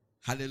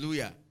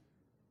 Hallelujah.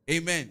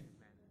 Amen.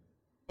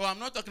 Oh, I'm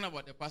not talking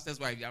about the pastor's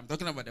wife. I'm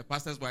talking about the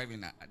pastor's wife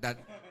in that.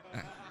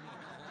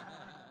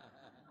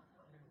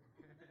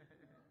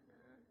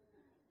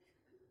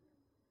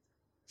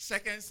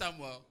 Second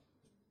Samuel,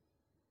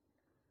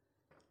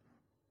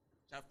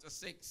 chapter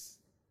 6.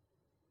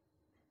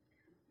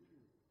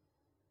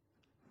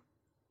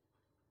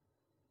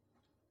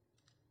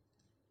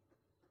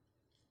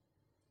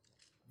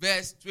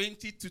 Verse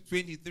 20 to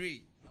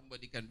 23.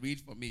 Somebody can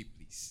read for me,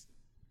 please.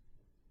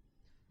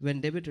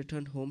 When David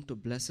returned home to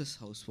bless his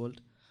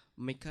household,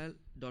 Michal,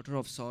 daughter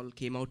of Saul,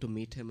 came out to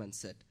meet him and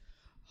said,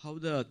 "How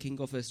the king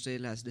of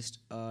Israel has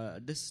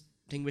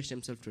distinguished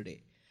himself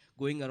today,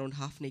 going around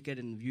half naked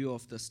in view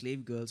of the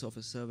slave girls of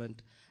his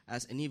servant,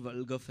 as any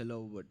vulgar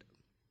fellow would."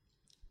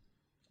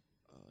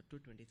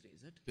 223,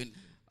 is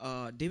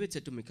it? David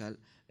said to Michal,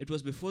 "It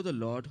was before the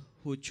Lord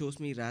who chose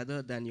me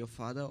rather than your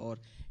father or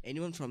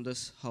anyone from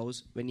this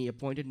house when he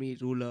appointed me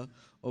ruler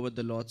over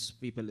the Lord's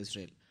people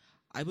Israel.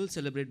 I will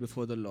celebrate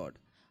before the Lord.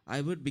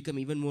 I would become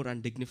even more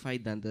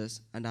undignified than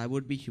this, and I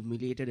would be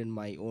humiliated in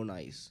my own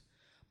eyes.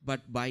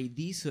 But by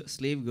these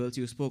slave girls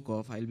you spoke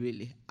of, I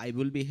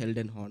will be held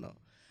in honor."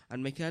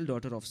 And Michal,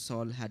 daughter of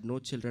Saul, had no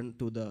children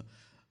to the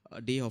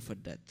day of her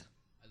death.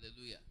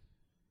 Hallelujah.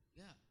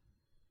 Yeah.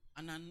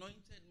 An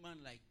anointed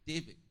man like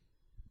David,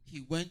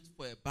 he went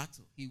for a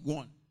battle. He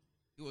won.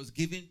 He was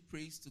giving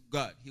praise to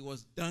God. He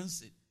was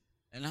dancing.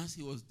 And as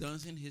he was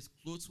dancing, his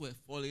clothes were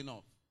falling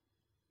off.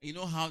 You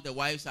know how the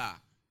wives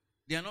are.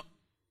 They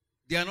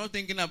are not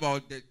thinking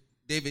about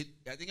David.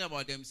 They are thinking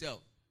about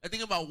themselves. They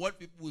think about what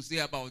people will say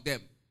about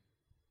them.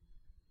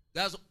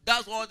 That's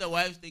all the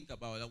wives think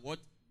about. Like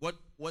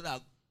what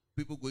are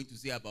people going to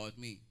say about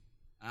me?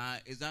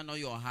 Is that not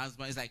your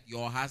husband? It's like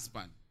your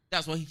husband.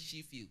 That's what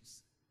she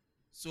feels.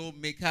 So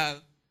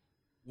Michal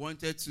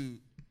wanted to.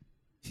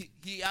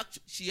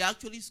 She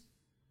actually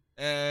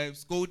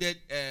scolded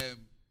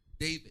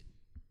David.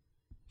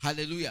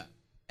 Hallelujah.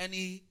 And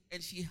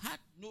she had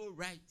no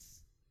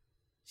rights.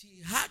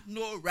 She had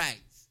no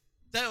rights.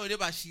 Tell your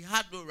neighbor, she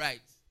had no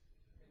rights.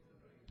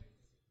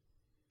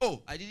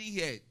 Oh, I didn't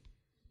hear it.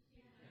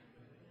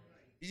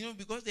 You know,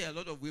 because there are a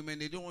lot of women,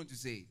 they don't want to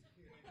say it.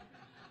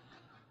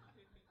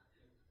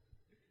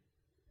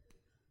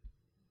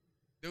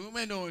 The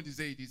women don't want to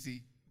say it, you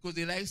see, because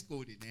they like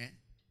scolding, eh?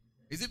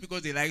 Is it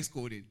because they like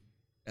scolding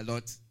a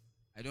lot?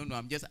 I don't know.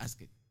 I'm just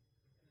asking.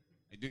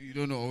 You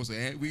don't know also,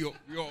 eh? We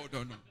all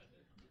don't know.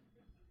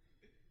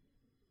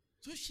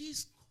 So she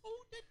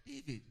scolded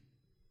David.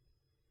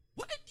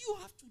 Why do you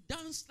have to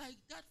dance like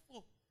that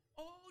for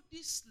all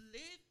these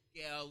slave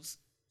girls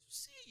to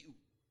see you?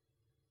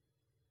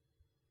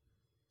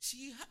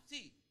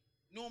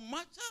 No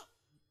matter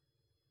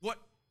what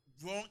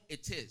wrong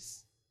it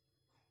is,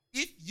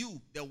 if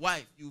you, the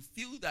wife, you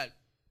feel that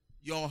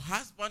your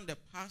husband, the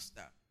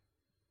pastor,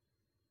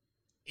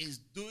 is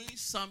doing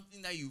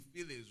something that you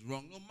feel is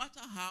wrong, no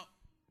matter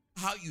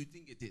how you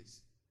think it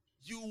is.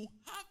 You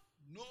have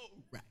no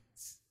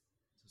rights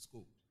to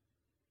scold.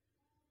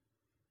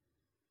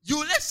 You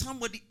let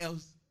somebody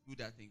else do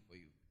that thing for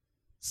you.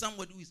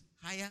 Somebody who is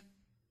higher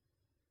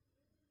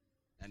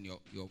than your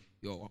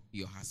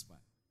husband.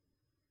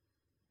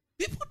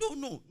 People don't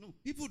know. No,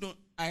 people don't.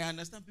 I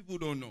understand people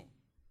don't know.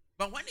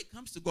 But when it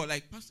comes to God,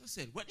 like Pastor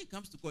said, when it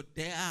comes to God,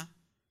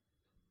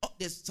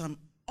 there's some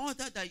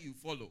order that you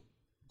follow.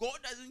 God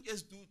doesn't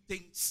just do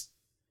things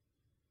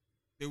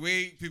the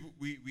way people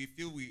we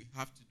feel we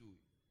have to do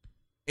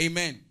it.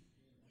 Amen.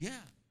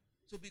 Yeah.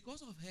 So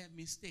because of her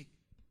mistake,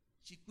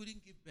 she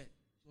couldn't give birth.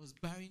 She was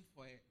barren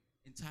for her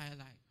entire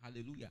life.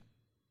 Hallelujah.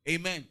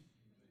 Amen.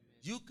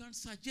 You can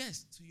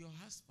suggest to your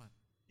husband.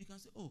 You can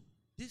say, oh,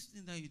 this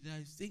thing that you did,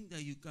 I think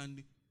that you can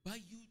do. But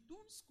you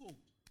don't scold.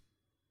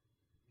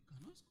 You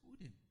cannot scold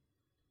him.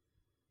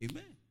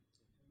 Amen.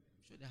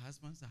 I'm sure the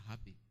husbands are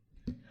happy.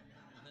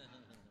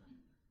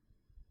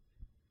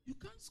 You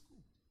can't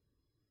scold.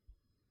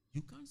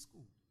 You can't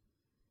scold.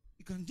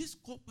 You can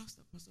just call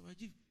Pastor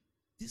Rajiv.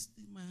 This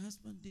thing my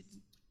husband did,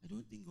 I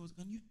don't think it was.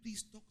 Can you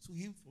please talk to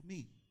him for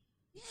me?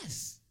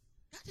 Yes.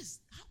 That is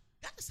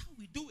how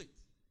we do it.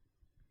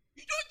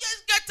 You don't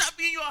just get up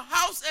in your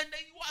house and then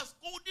you are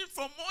scolding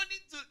from morning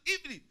till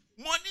evening.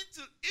 Morning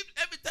till evening.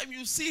 Every time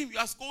you see him, you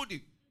are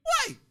scolding.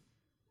 Why?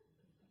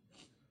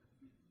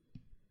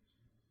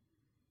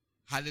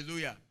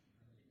 Hallelujah.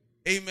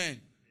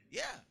 Amen.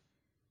 Yeah.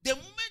 The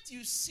moment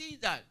you see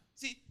that,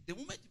 the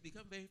moment you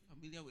become very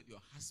familiar with your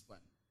husband,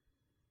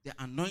 the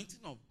anointing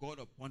of God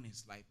upon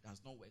his life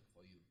does not work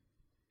for you.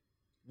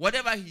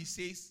 Whatever he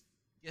says,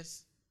 it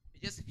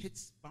just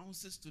hits,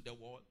 bounces to the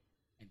wall,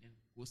 and then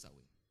goes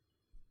away.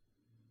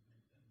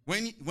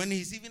 When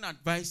he's even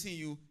advising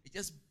you, it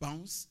just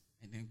bounces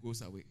and then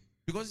goes away.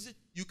 Because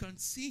you can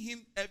see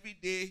him every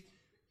day,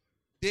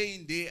 day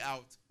in, day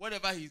out.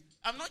 Whatever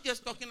I'm not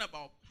just talking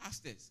about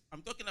pastors.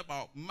 I'm talking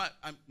about,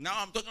 now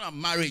I'm talking about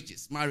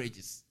marriages.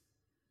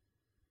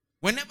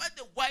 Whenever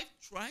the wife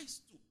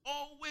tries to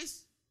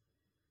always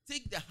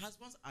take the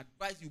husband's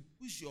advice, you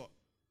push your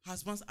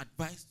husband's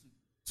advice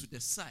to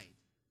the side,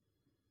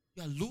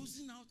 you are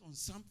losing out on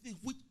something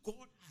which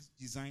God has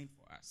designed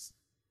for us.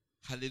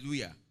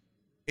 Hallelujah.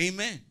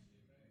 Amen.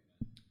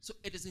 So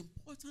it is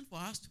important for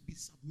us to be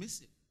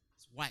submissive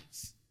as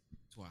wives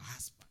to our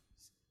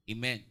husbands.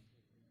 Amen.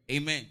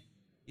 Amen.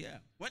 Yeah.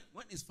 When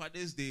it's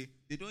Father's Day,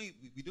 we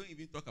don't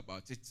even talk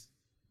about it.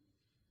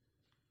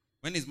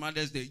 When it's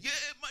Mother's Day, yeah,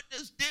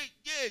 Mother's Day,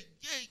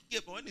 yeah.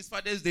 But when it's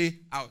Father's Day,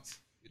 out.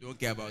 We don't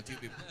care about you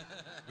people.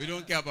 We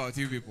don't care about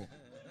you people.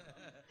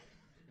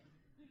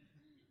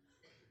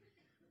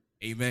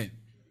 Amen.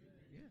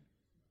 Yeah.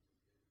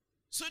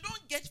 So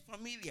don't get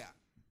familiar.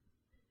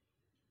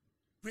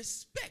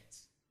 Respect.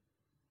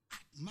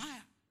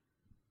 Admire.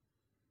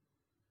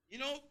 You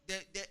know, the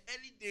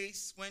early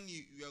days when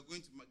you are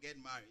going to get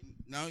married,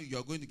 now you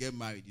are going to get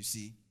married, you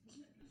see.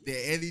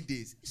 The early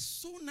days, it's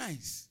so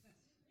nice.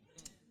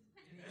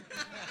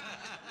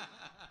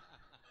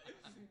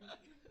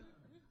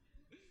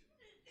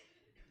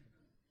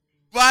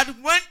 But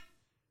when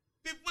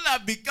people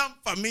have become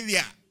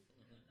familiar,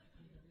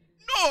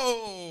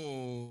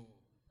 no.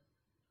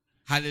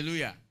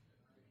 Hallelujah.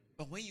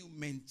 But when you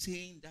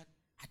maintain that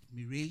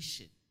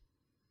admiration,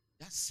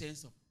 that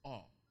sense of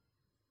awe,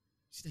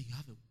 see that you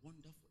have a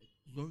wonderful,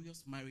 a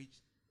glorious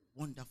marriage,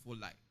 wonderful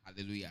life.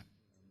 Hallelujah.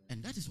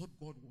 And that is what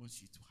God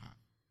wants you to have.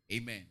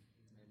 Amen.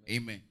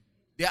 Amen.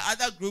 There are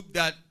other group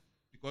that,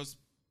 because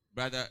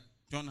Brother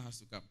John has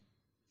to come.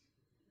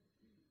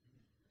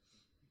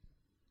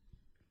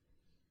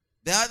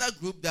 The other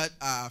group that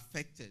are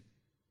affected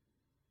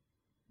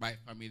by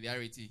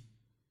familiarity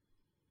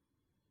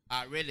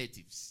are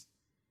relatives.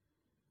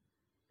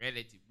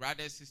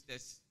 Brothers,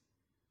 sisters,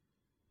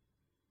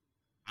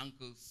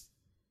 uncles,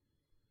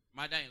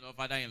 mother-in-law,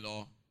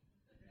 father-in-law.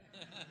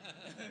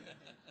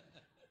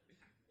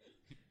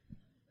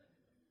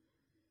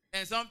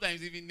 And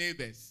sometimes even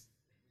neighbors.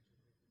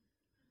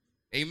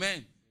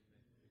 Amen.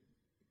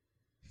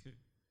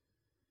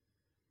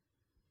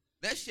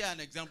 Let's share an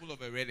example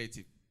of a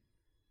relative.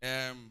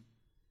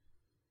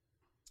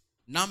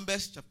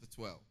 Numbers chapter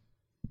 12.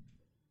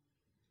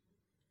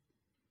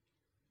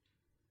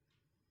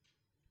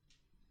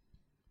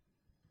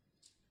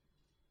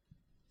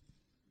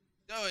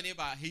 Tell your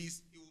neighbor, he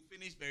will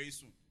finish very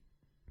soon.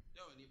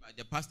 Tell your neighbor,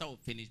 the pastor will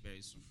finish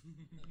very soon.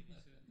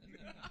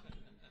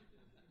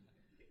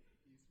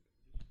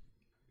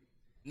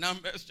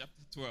 Numbers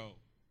chapter 12.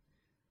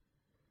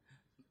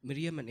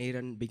 Miriam and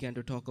Aaron began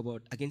to talk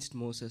about against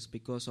Moses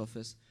because of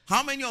his.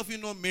 How many of you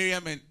know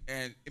Miriam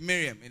and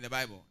Miriam in the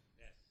Bible?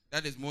 Yes.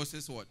 That is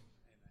Moses' what?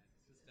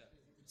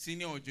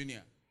 Senior or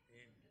junior?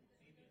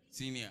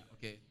 Senior,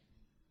 okay.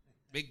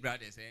 Big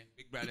brothers,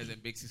 Big brothers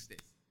and big sisters.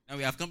 Now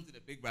we have come to the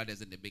big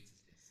brothers and the big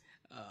sisters.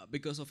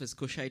 Because of his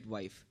Cushite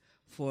wife,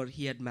 for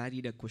he had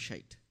married a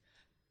Cushite.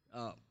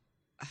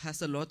 Has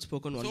the Lord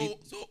spoken only?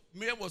 So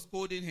Miriam was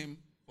scolding him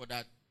for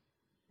that.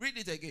 Read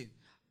it again.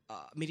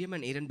 Miriam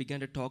and Aaron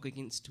began to talk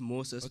against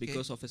Moses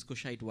because of his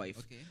Cushite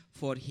wife,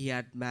 for he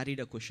had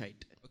married a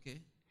Cushite.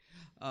 Okay.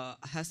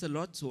 Has the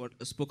Lord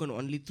spoken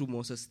only through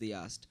Moses, they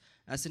asked.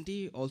 Hasn't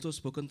he also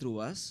spoken through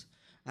us?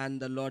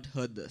 And the Lord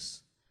heard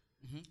this.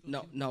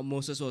 Now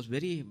Moses was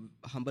very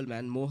humble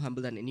man, more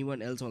humble than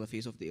anyone else on the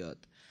face of the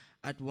earth.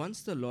 At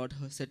once the Lord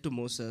said to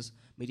Moses,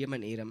 Miriam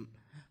and Aaron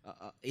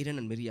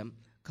and Miriam,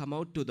 come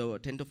out to the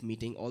tent of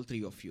meeting, all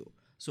three of you.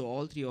 So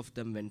all three of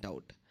them went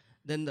out.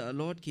 Then the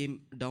Lord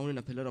came down in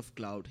a pillar of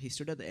cloud. He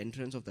stood at the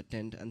entrance of the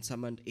tent and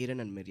summoned Aaron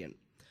and Miriam.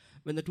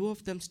 When the two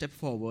of them stepped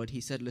forward,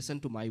 he said, listen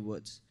to my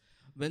words.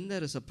 When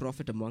there is a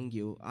prophet among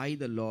you, I,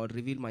 the Lord,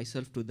 reveal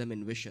myself to them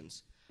in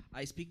visions.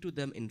 I speak to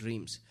them in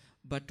dreams.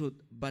 But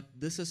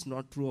this is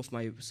not true of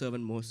my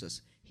servant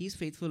Moses. He is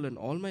faithful in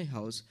all my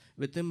house.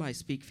 With him I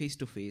speak face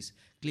to face,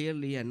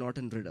 clearly and not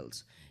in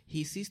riddles.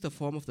 He sees the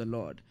form of the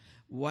Lord.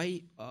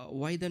 Why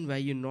then were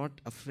you not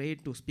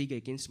afraid to speak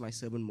against my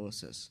servant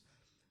Moses?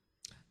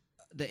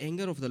 The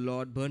anger of the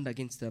Lord burned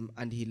against them,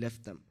 and he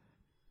left them.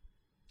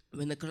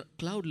 When the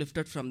cloud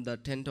lifted from the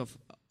tent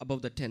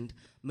above the tent,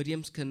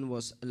 Miriam's skin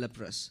was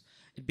leprous.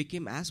 It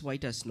became as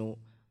white as snow.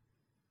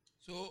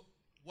 So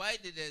why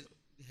did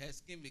her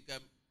skin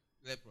become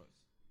leprous?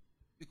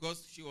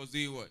 Because she was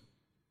doing what?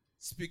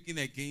 Speaking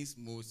against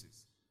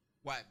Moses.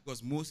 Why?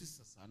 Because Moses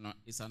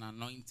is an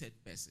anointed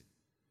person.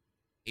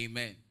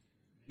 Amen.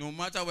 No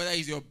matter whether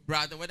he's your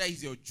brother, whether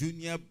he's your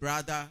junior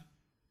brother,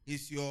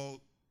 he's your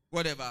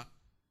whatever,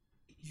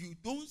 you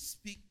don't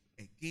speak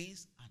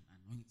against an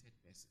anointed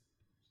person.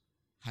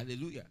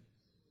 Hallelujah.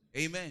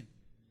 Amen.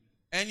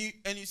 And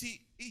you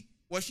see,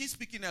 was she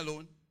speaking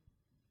alone?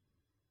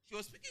 She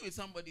was speaking with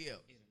somebody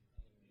else.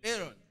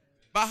 Aaron.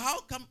 But how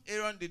come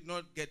Aaron did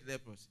not get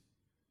leprosy?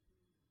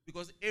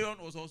 Because Aaron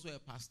was also a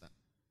pastor.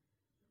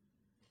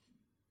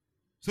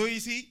 So you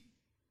see,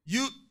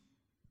 you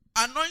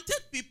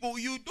anointed people,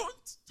 you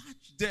don't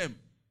touch them.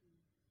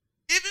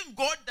 Even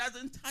God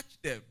doesn't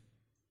touch them.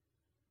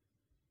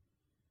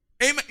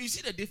 Amen. You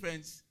see the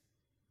difference?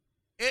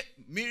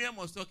 Miriam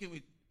was talking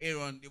with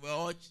Aaron. They were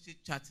all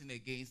chatting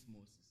against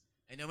Moses.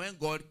 And then when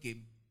God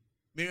came,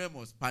 Miriam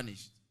was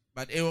punished.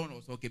 But Aaron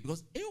was okay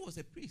because Aaron was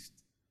a priest.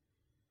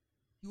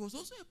 He was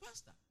also a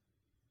pastor.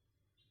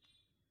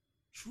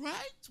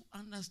 Try to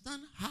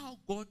understand how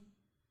God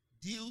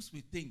deals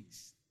with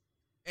things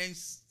and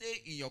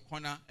stay in your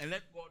corner and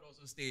let God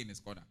also stay in his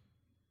corner.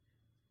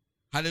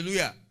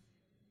 Hallelujah.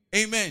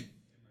 Amen.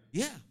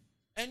 Yeah.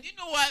 And do you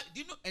know why?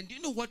 Do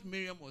you know what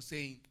Miriam was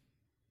saying?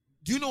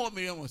 Do you know what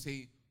Miriam was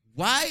saying?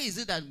 Why is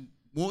it that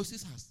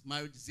Moses has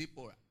married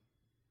Zipporah?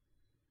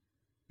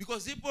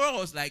 Because Zipporah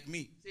was like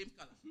me, same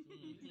color.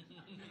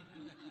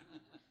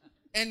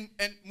 and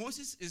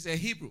Moses is a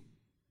Hebrew.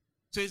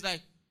 So it's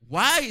like,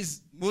 why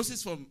is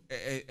Moses from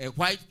a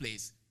white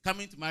place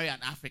coming to marry an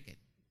African?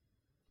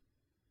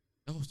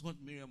 That was what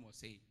Miriam was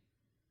saying.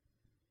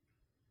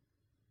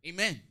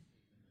 Amen.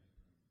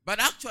 But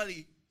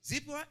actually,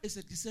 Zipporah is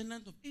a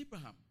descendant of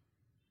Abraham.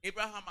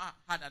 Abraham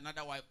had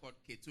another wife called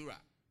Keturah.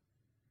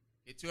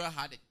 Keturah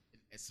had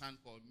a son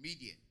called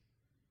Midian.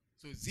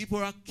 So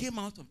Zipporah came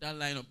out of that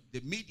line of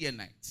the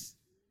Midianites.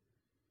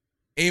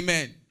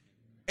 Amen.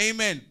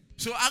 Amen.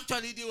 So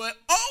actually, they were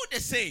all the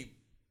same.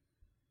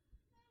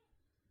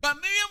 But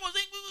Miriam was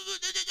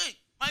saying,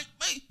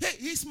 hey,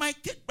 he's my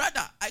kid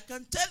brother. I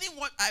can tell him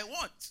what I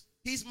want.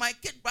 He's my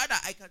kid brother.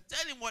 I can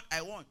tell him what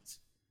I want.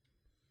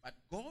 But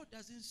God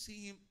doesn't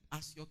see him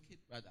as your kid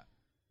brother.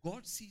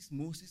 God sees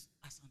Moses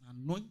as an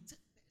anointed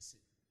person.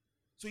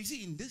 So you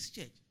see, in this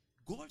church,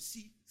 God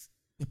sees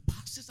the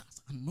pastors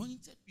as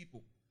anointed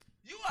people.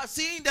 You are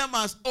seeing them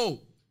as,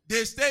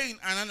 they stay in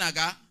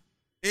Ananaga,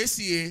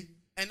 ACA,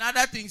 and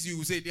other things you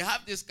will say. They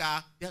have this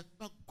car.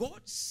 But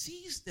God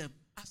sees them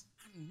as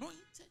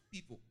anointed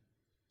people.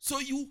 So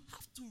you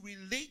have to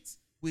relate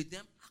with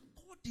them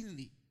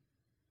accordingly.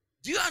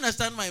 Do you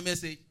understand my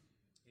message?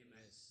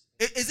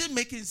 Amen. Is it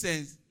making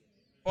sense?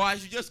 Or I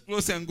should just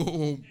close and go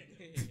home?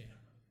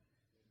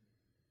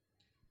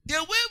 The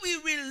way we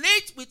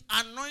relate with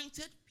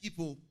anointed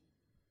people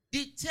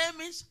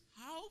determines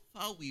how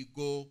far we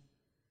go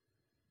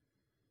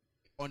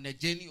on the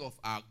journey of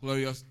our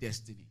glorious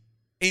destiny.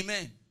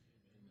 Amen.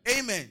 Amen.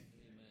 Amen.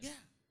 Yeah.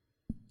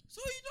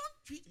 So you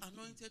don't treat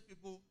anointed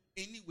people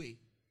anyway,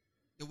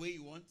 the way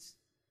you want.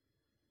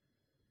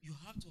 You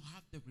have to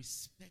have the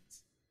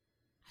respect,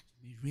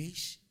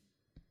 admiration.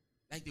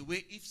 Like the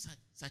way if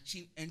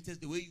Sachin enters,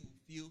 the way you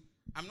feel.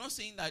 I'm not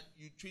saying that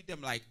you treat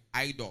them like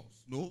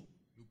idols. No.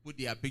 You put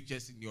their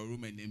pictures in your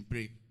room and then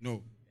pray.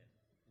 No.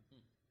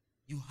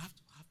 You have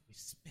to have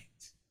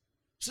respect.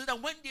 So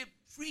that when they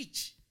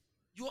preach,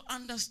 you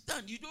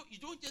understand. You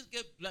don't just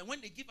get blind.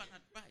 When they give an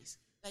advice,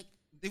 like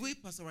the way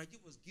Pastor Raji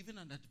was giving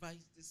an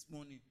advice this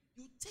morning,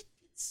 you take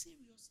it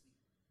seriously.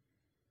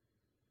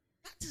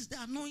 That is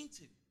the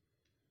anointing.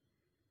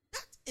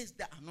 That is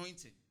the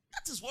anointing.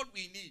 That is what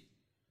we need.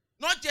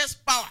 Not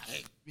just power.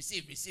 Hey,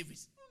 receive.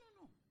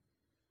 No.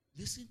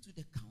 Listen to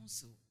the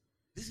counsel.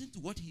 Listen to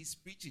what he's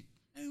preaching.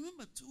 I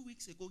remember 2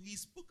 weeks ago, he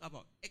spoke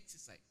about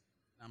exercise.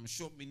 I'm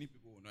sure many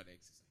people will not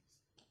exercise.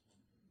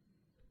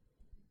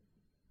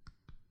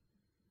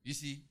 You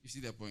see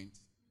the point?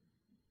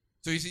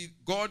 So you see,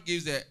 God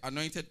gives the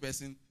anointed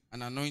person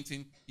an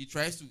anointing. He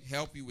tries to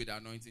help you with the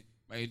anointing,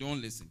 but you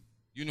don't listen.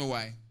 You know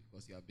why?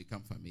 Because you have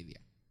become familiar.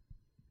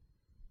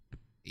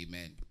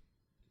 Amen.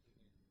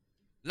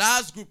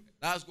 Last group.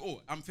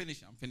 Oh, I'm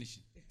finishing.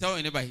 Tell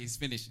anybody he's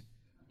finishing.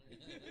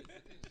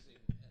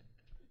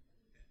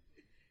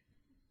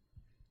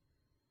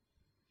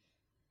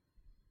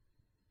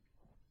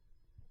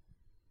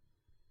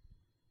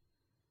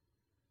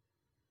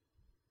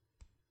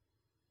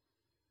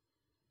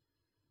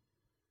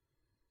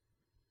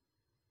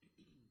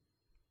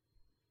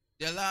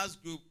 The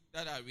last group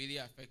that are really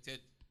affected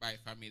by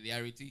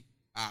familiarity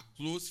are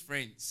close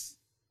friends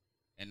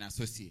and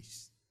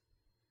associates.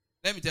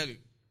 Let me tell you,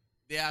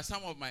 there are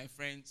some of my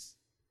friends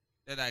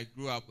that I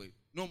grew up with.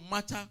 No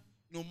matter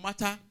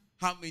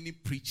how many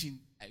preaching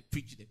I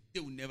preach them,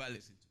 they will never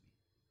listen to me.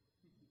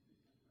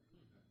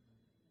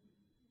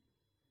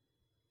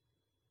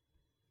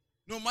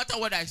 No matter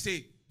what I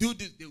say, do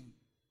this, they will.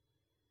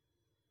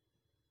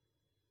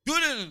 Do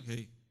this.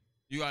 Hey,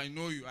 I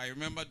know you. I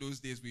remember those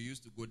days we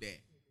used to go there.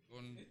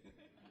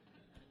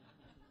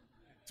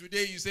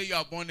 Today you say you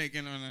are born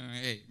again. No.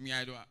 Hey, me,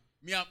 I don't.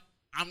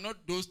 I'm not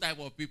those type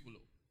of people.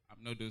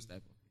 I'm not those type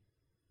of people.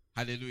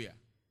 Hallelujah.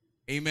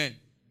 Amen.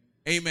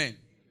 Amen.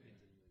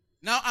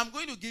 Now I'm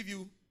going to give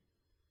you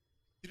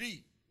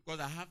 3 because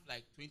I have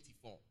like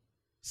 24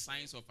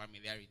 signs of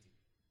familiarity.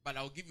 But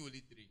I'll give you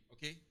only 3,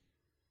 okay?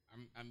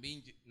 I'm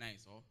being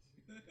nice, oh.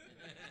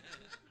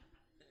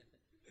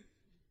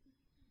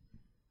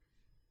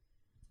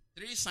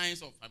 3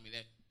 signs of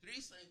familiarity. 3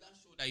 signs that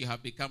show that you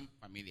have become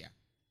familiar.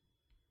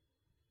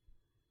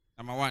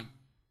 Number 1.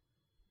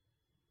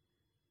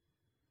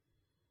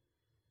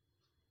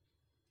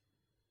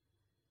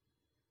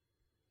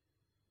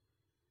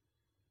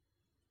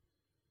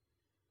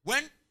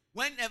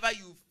 Whenever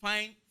you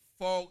find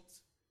fault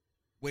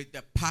with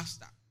the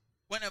pastor,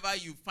 whenever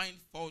you find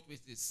fault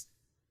with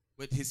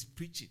his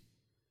preaching,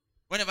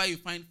 whenever you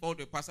find fault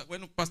with pastor,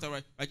 when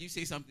pastor you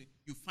say something,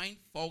 you find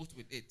fault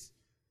with it,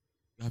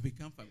 you have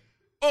become familiar.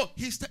 Oh,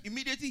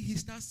 immediately he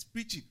starts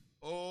preaching.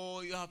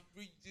 Oh, you have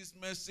preached this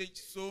message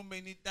so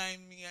many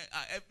times.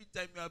 Every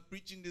time you are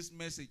preaching this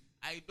message,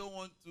 I don't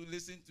want to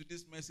listen to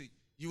this message.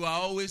 You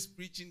are always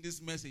preaching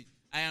this message.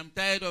 I am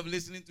tired of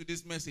listening to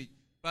this message.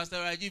 Pastor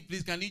Rajiv,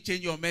 please, can you change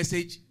your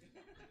message?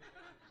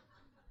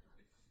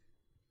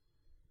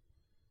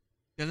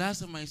 The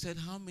last time I said,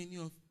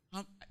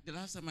 the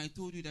last time I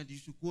told you that you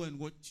should go and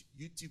watch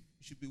YouTube,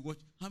 you should be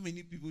watching. How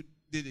many people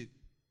did it?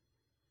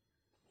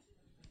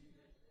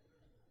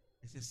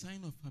 It's a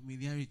sign of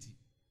familiarity.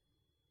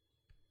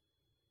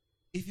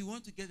 If you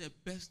want to get the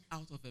best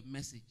out of a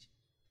message,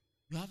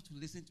 you have to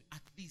listen to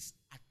at least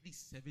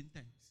 7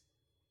 times.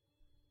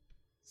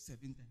 7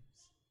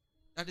 times.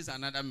 That is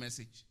another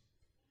message.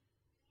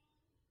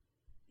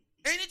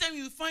 Anytime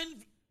you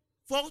find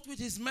fault with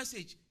his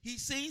message,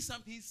 he's saying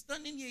something, he's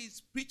standing here,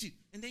 he's preaching,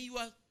 and then you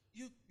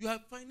are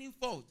finding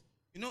fault.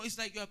 You know, it's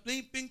like you are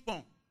playing ping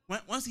pong.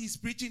 Once he's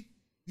preaching,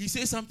 he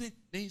says something,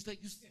 then it's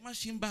like you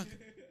smash him back.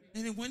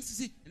 And then once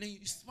he says, and then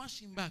you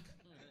smash him back.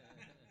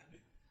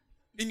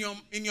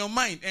 In your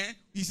mind,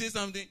 he says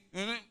something.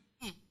 You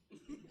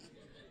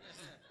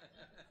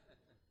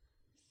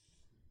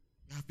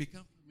have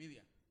become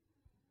familiar.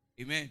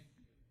 Amen.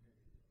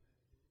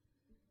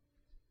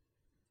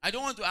 I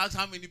don't want to ask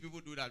how many people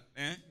do that.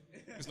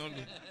 It's not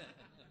good.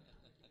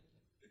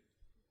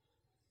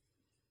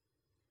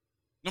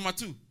 Number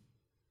 2.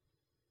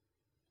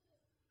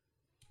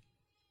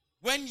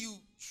 When you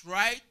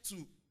try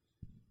to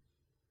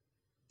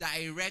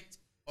direct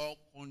or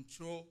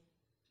control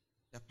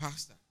the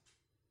pastor.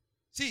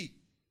 See,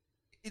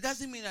 it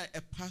doesn't mean that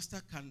a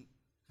pastor can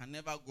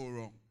never go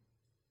wrong.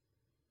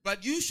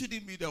 But you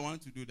shouldn't be the one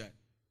to do that.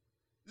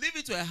 Leave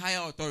it to a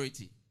higher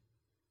authority.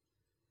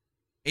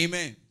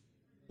 Amen.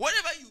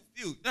 Whatever you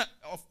feel,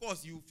 of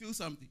course you feel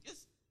something.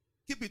 Just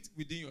keep it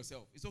within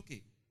yourself. It's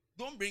okay.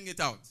 Don't bring it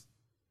out.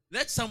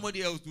 Let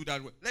somebody else do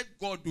that work. Let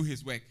God do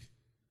his work.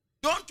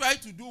 Don't try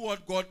to do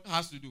what God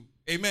has to do.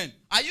 Amen.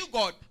 Are you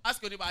God?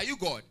 Ask your neighbor, are you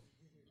God?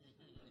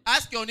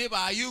 Ask your neighbor,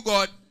 are you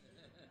God?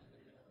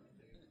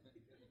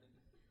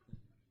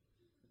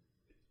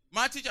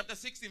 Matthew chapter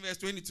 16 verse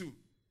 22.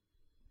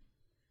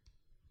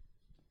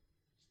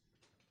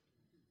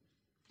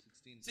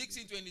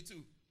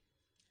 16:22.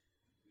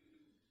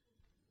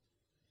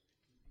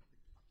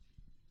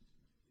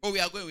 Oh, we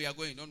are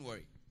going. Don't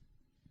worry.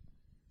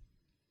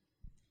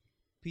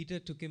 Peter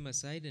took him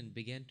aside and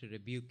began to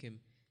rebuke him.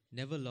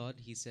 Never, Lord,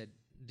 he said,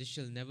 this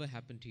shall never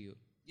happen to you.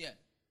 Yeah.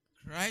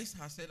 Christ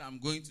has said, I'm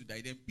going to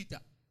die. Then Peter,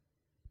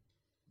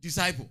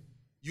 disciple,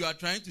 you are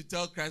trying to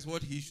tell Christ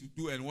what he should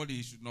do and what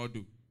he should not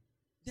do.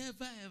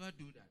 Never ever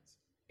do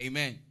that.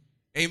 Amen.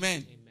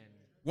 Amen. Amen.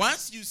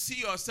 Once you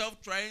see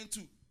yourself trying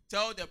to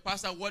tell the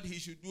pastor what he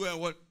should do and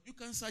what, you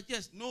can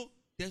suggest. No,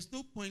 there's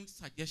no point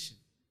suggestion.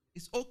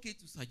 It's okay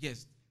to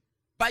suggest.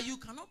 But you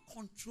cannot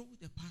control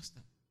the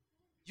pastor.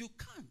 You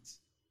can't.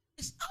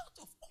 It's out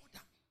of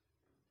order.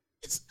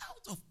 It's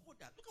out of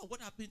order. Look at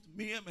what happened to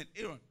Miriam and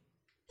Aaron.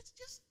 It's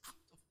just out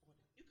of order.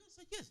 You can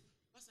suggest,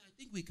 Pastor, I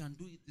think we can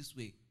do it this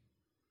way.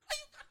 And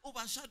you can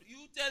overshadow. You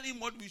tell him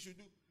what we should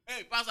do.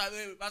 Hey, Pastor,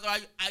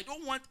 I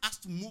don't want us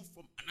to move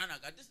from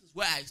Ananaga. This is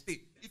where I stay.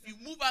 If you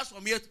move us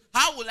from here,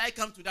 how will I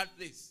come to that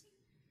place?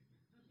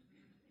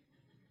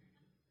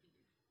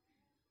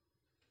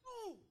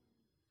 No,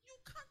 you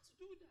can't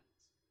do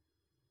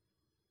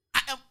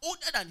that. I am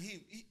older than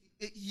him.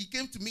 He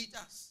came to meet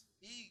us.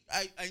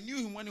 I knew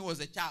him when he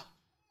was a child.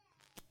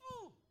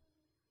 No.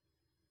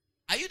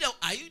 Are you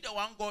the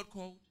one God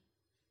called?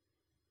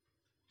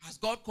 Has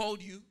God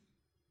called you?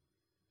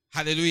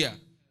 Hallelujah.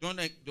 Don't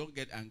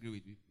get angry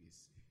with me,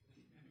 please.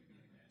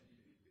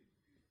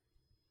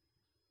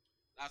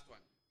 Last one.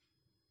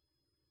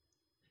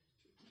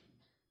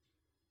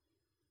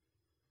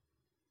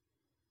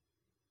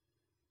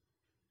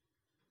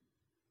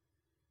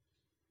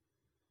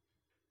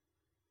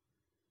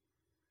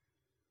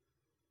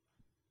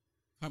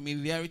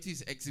 Familiarity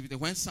is exhibited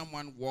when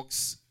someone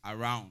walks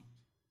around,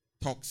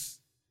 talks,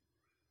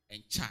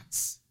 and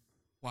chats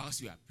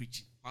whilst you are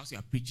preaching. Whilst you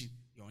are preaching,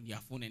 you're on your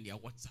phone and you're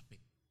WhatsApping.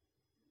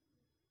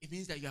 It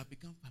means that you have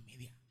become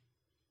familiar.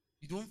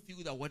 You don't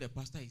feel that what the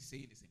pastor is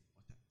saying is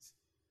important.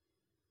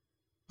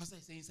 Pastor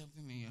is saying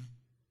something here.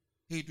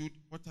 Hey, dude,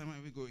 what time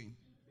are we going? You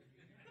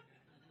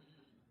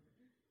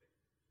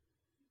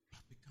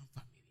have become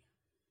familiar.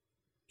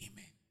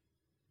 Amen.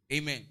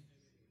 Amen.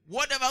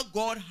 Whatever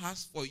God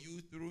has for you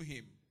through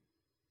him,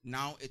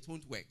 now it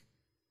won't work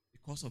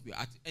because of your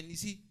attitude. And you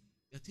see,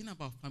 the thing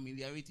about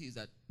familiarity is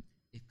that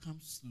it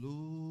comes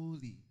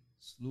slowly.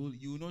 Slowly.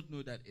 You will not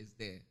know that it's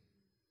there,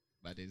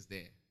 but it's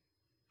there.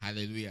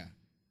 Hallelujah.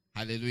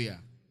 Hallelujah.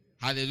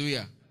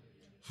 Hallelujah.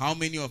 How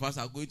many of us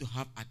are going to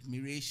have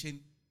admiration,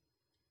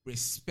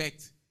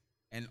 respect,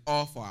 and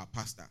awe for our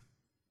pastor?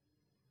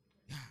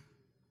 Yeah.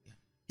 Yeah.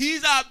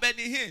 He's our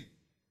Benny Hinn.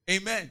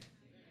 Amen.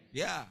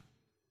 Yeah.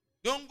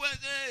 Don't go and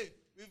say,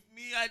 with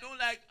me, I don't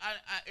like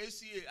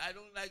ACA. I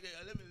don't like it.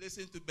 Let me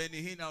listen to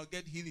Benny Hinn. I'll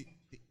get healing.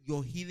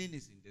 Your healing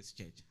is in this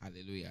church.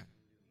 Hallelujah.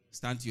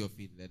 Stand to your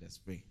feet. Let us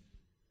pray.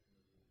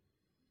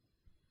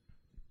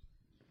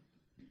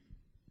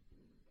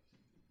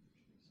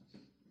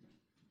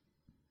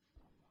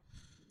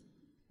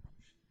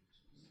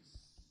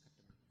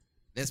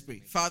 Let's pray.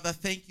 Father,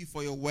 thank you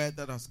for your word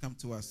that has come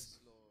to us.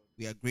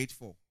 We are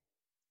grateful.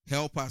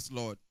 Help us,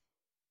 Lord.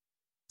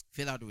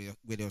 Fill out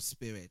with your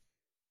spirit.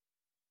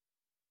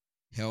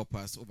 Help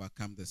us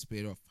overcome the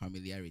spirit of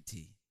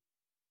familiarity.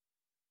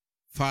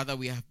 Father,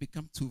 we have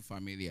become too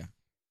familiar.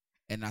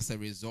 And as a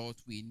result,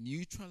 we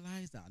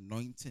neutralize the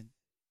anointing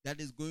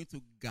that is going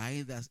to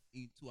guide us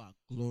into our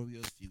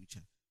glorious future.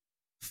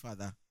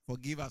 Father,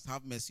 forgive us.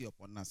 Have mercy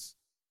upon us.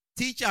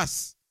 Teach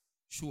us.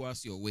 Show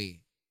us your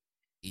way.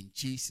 In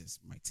Jesus'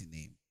 mighty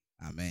name.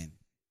 Amen.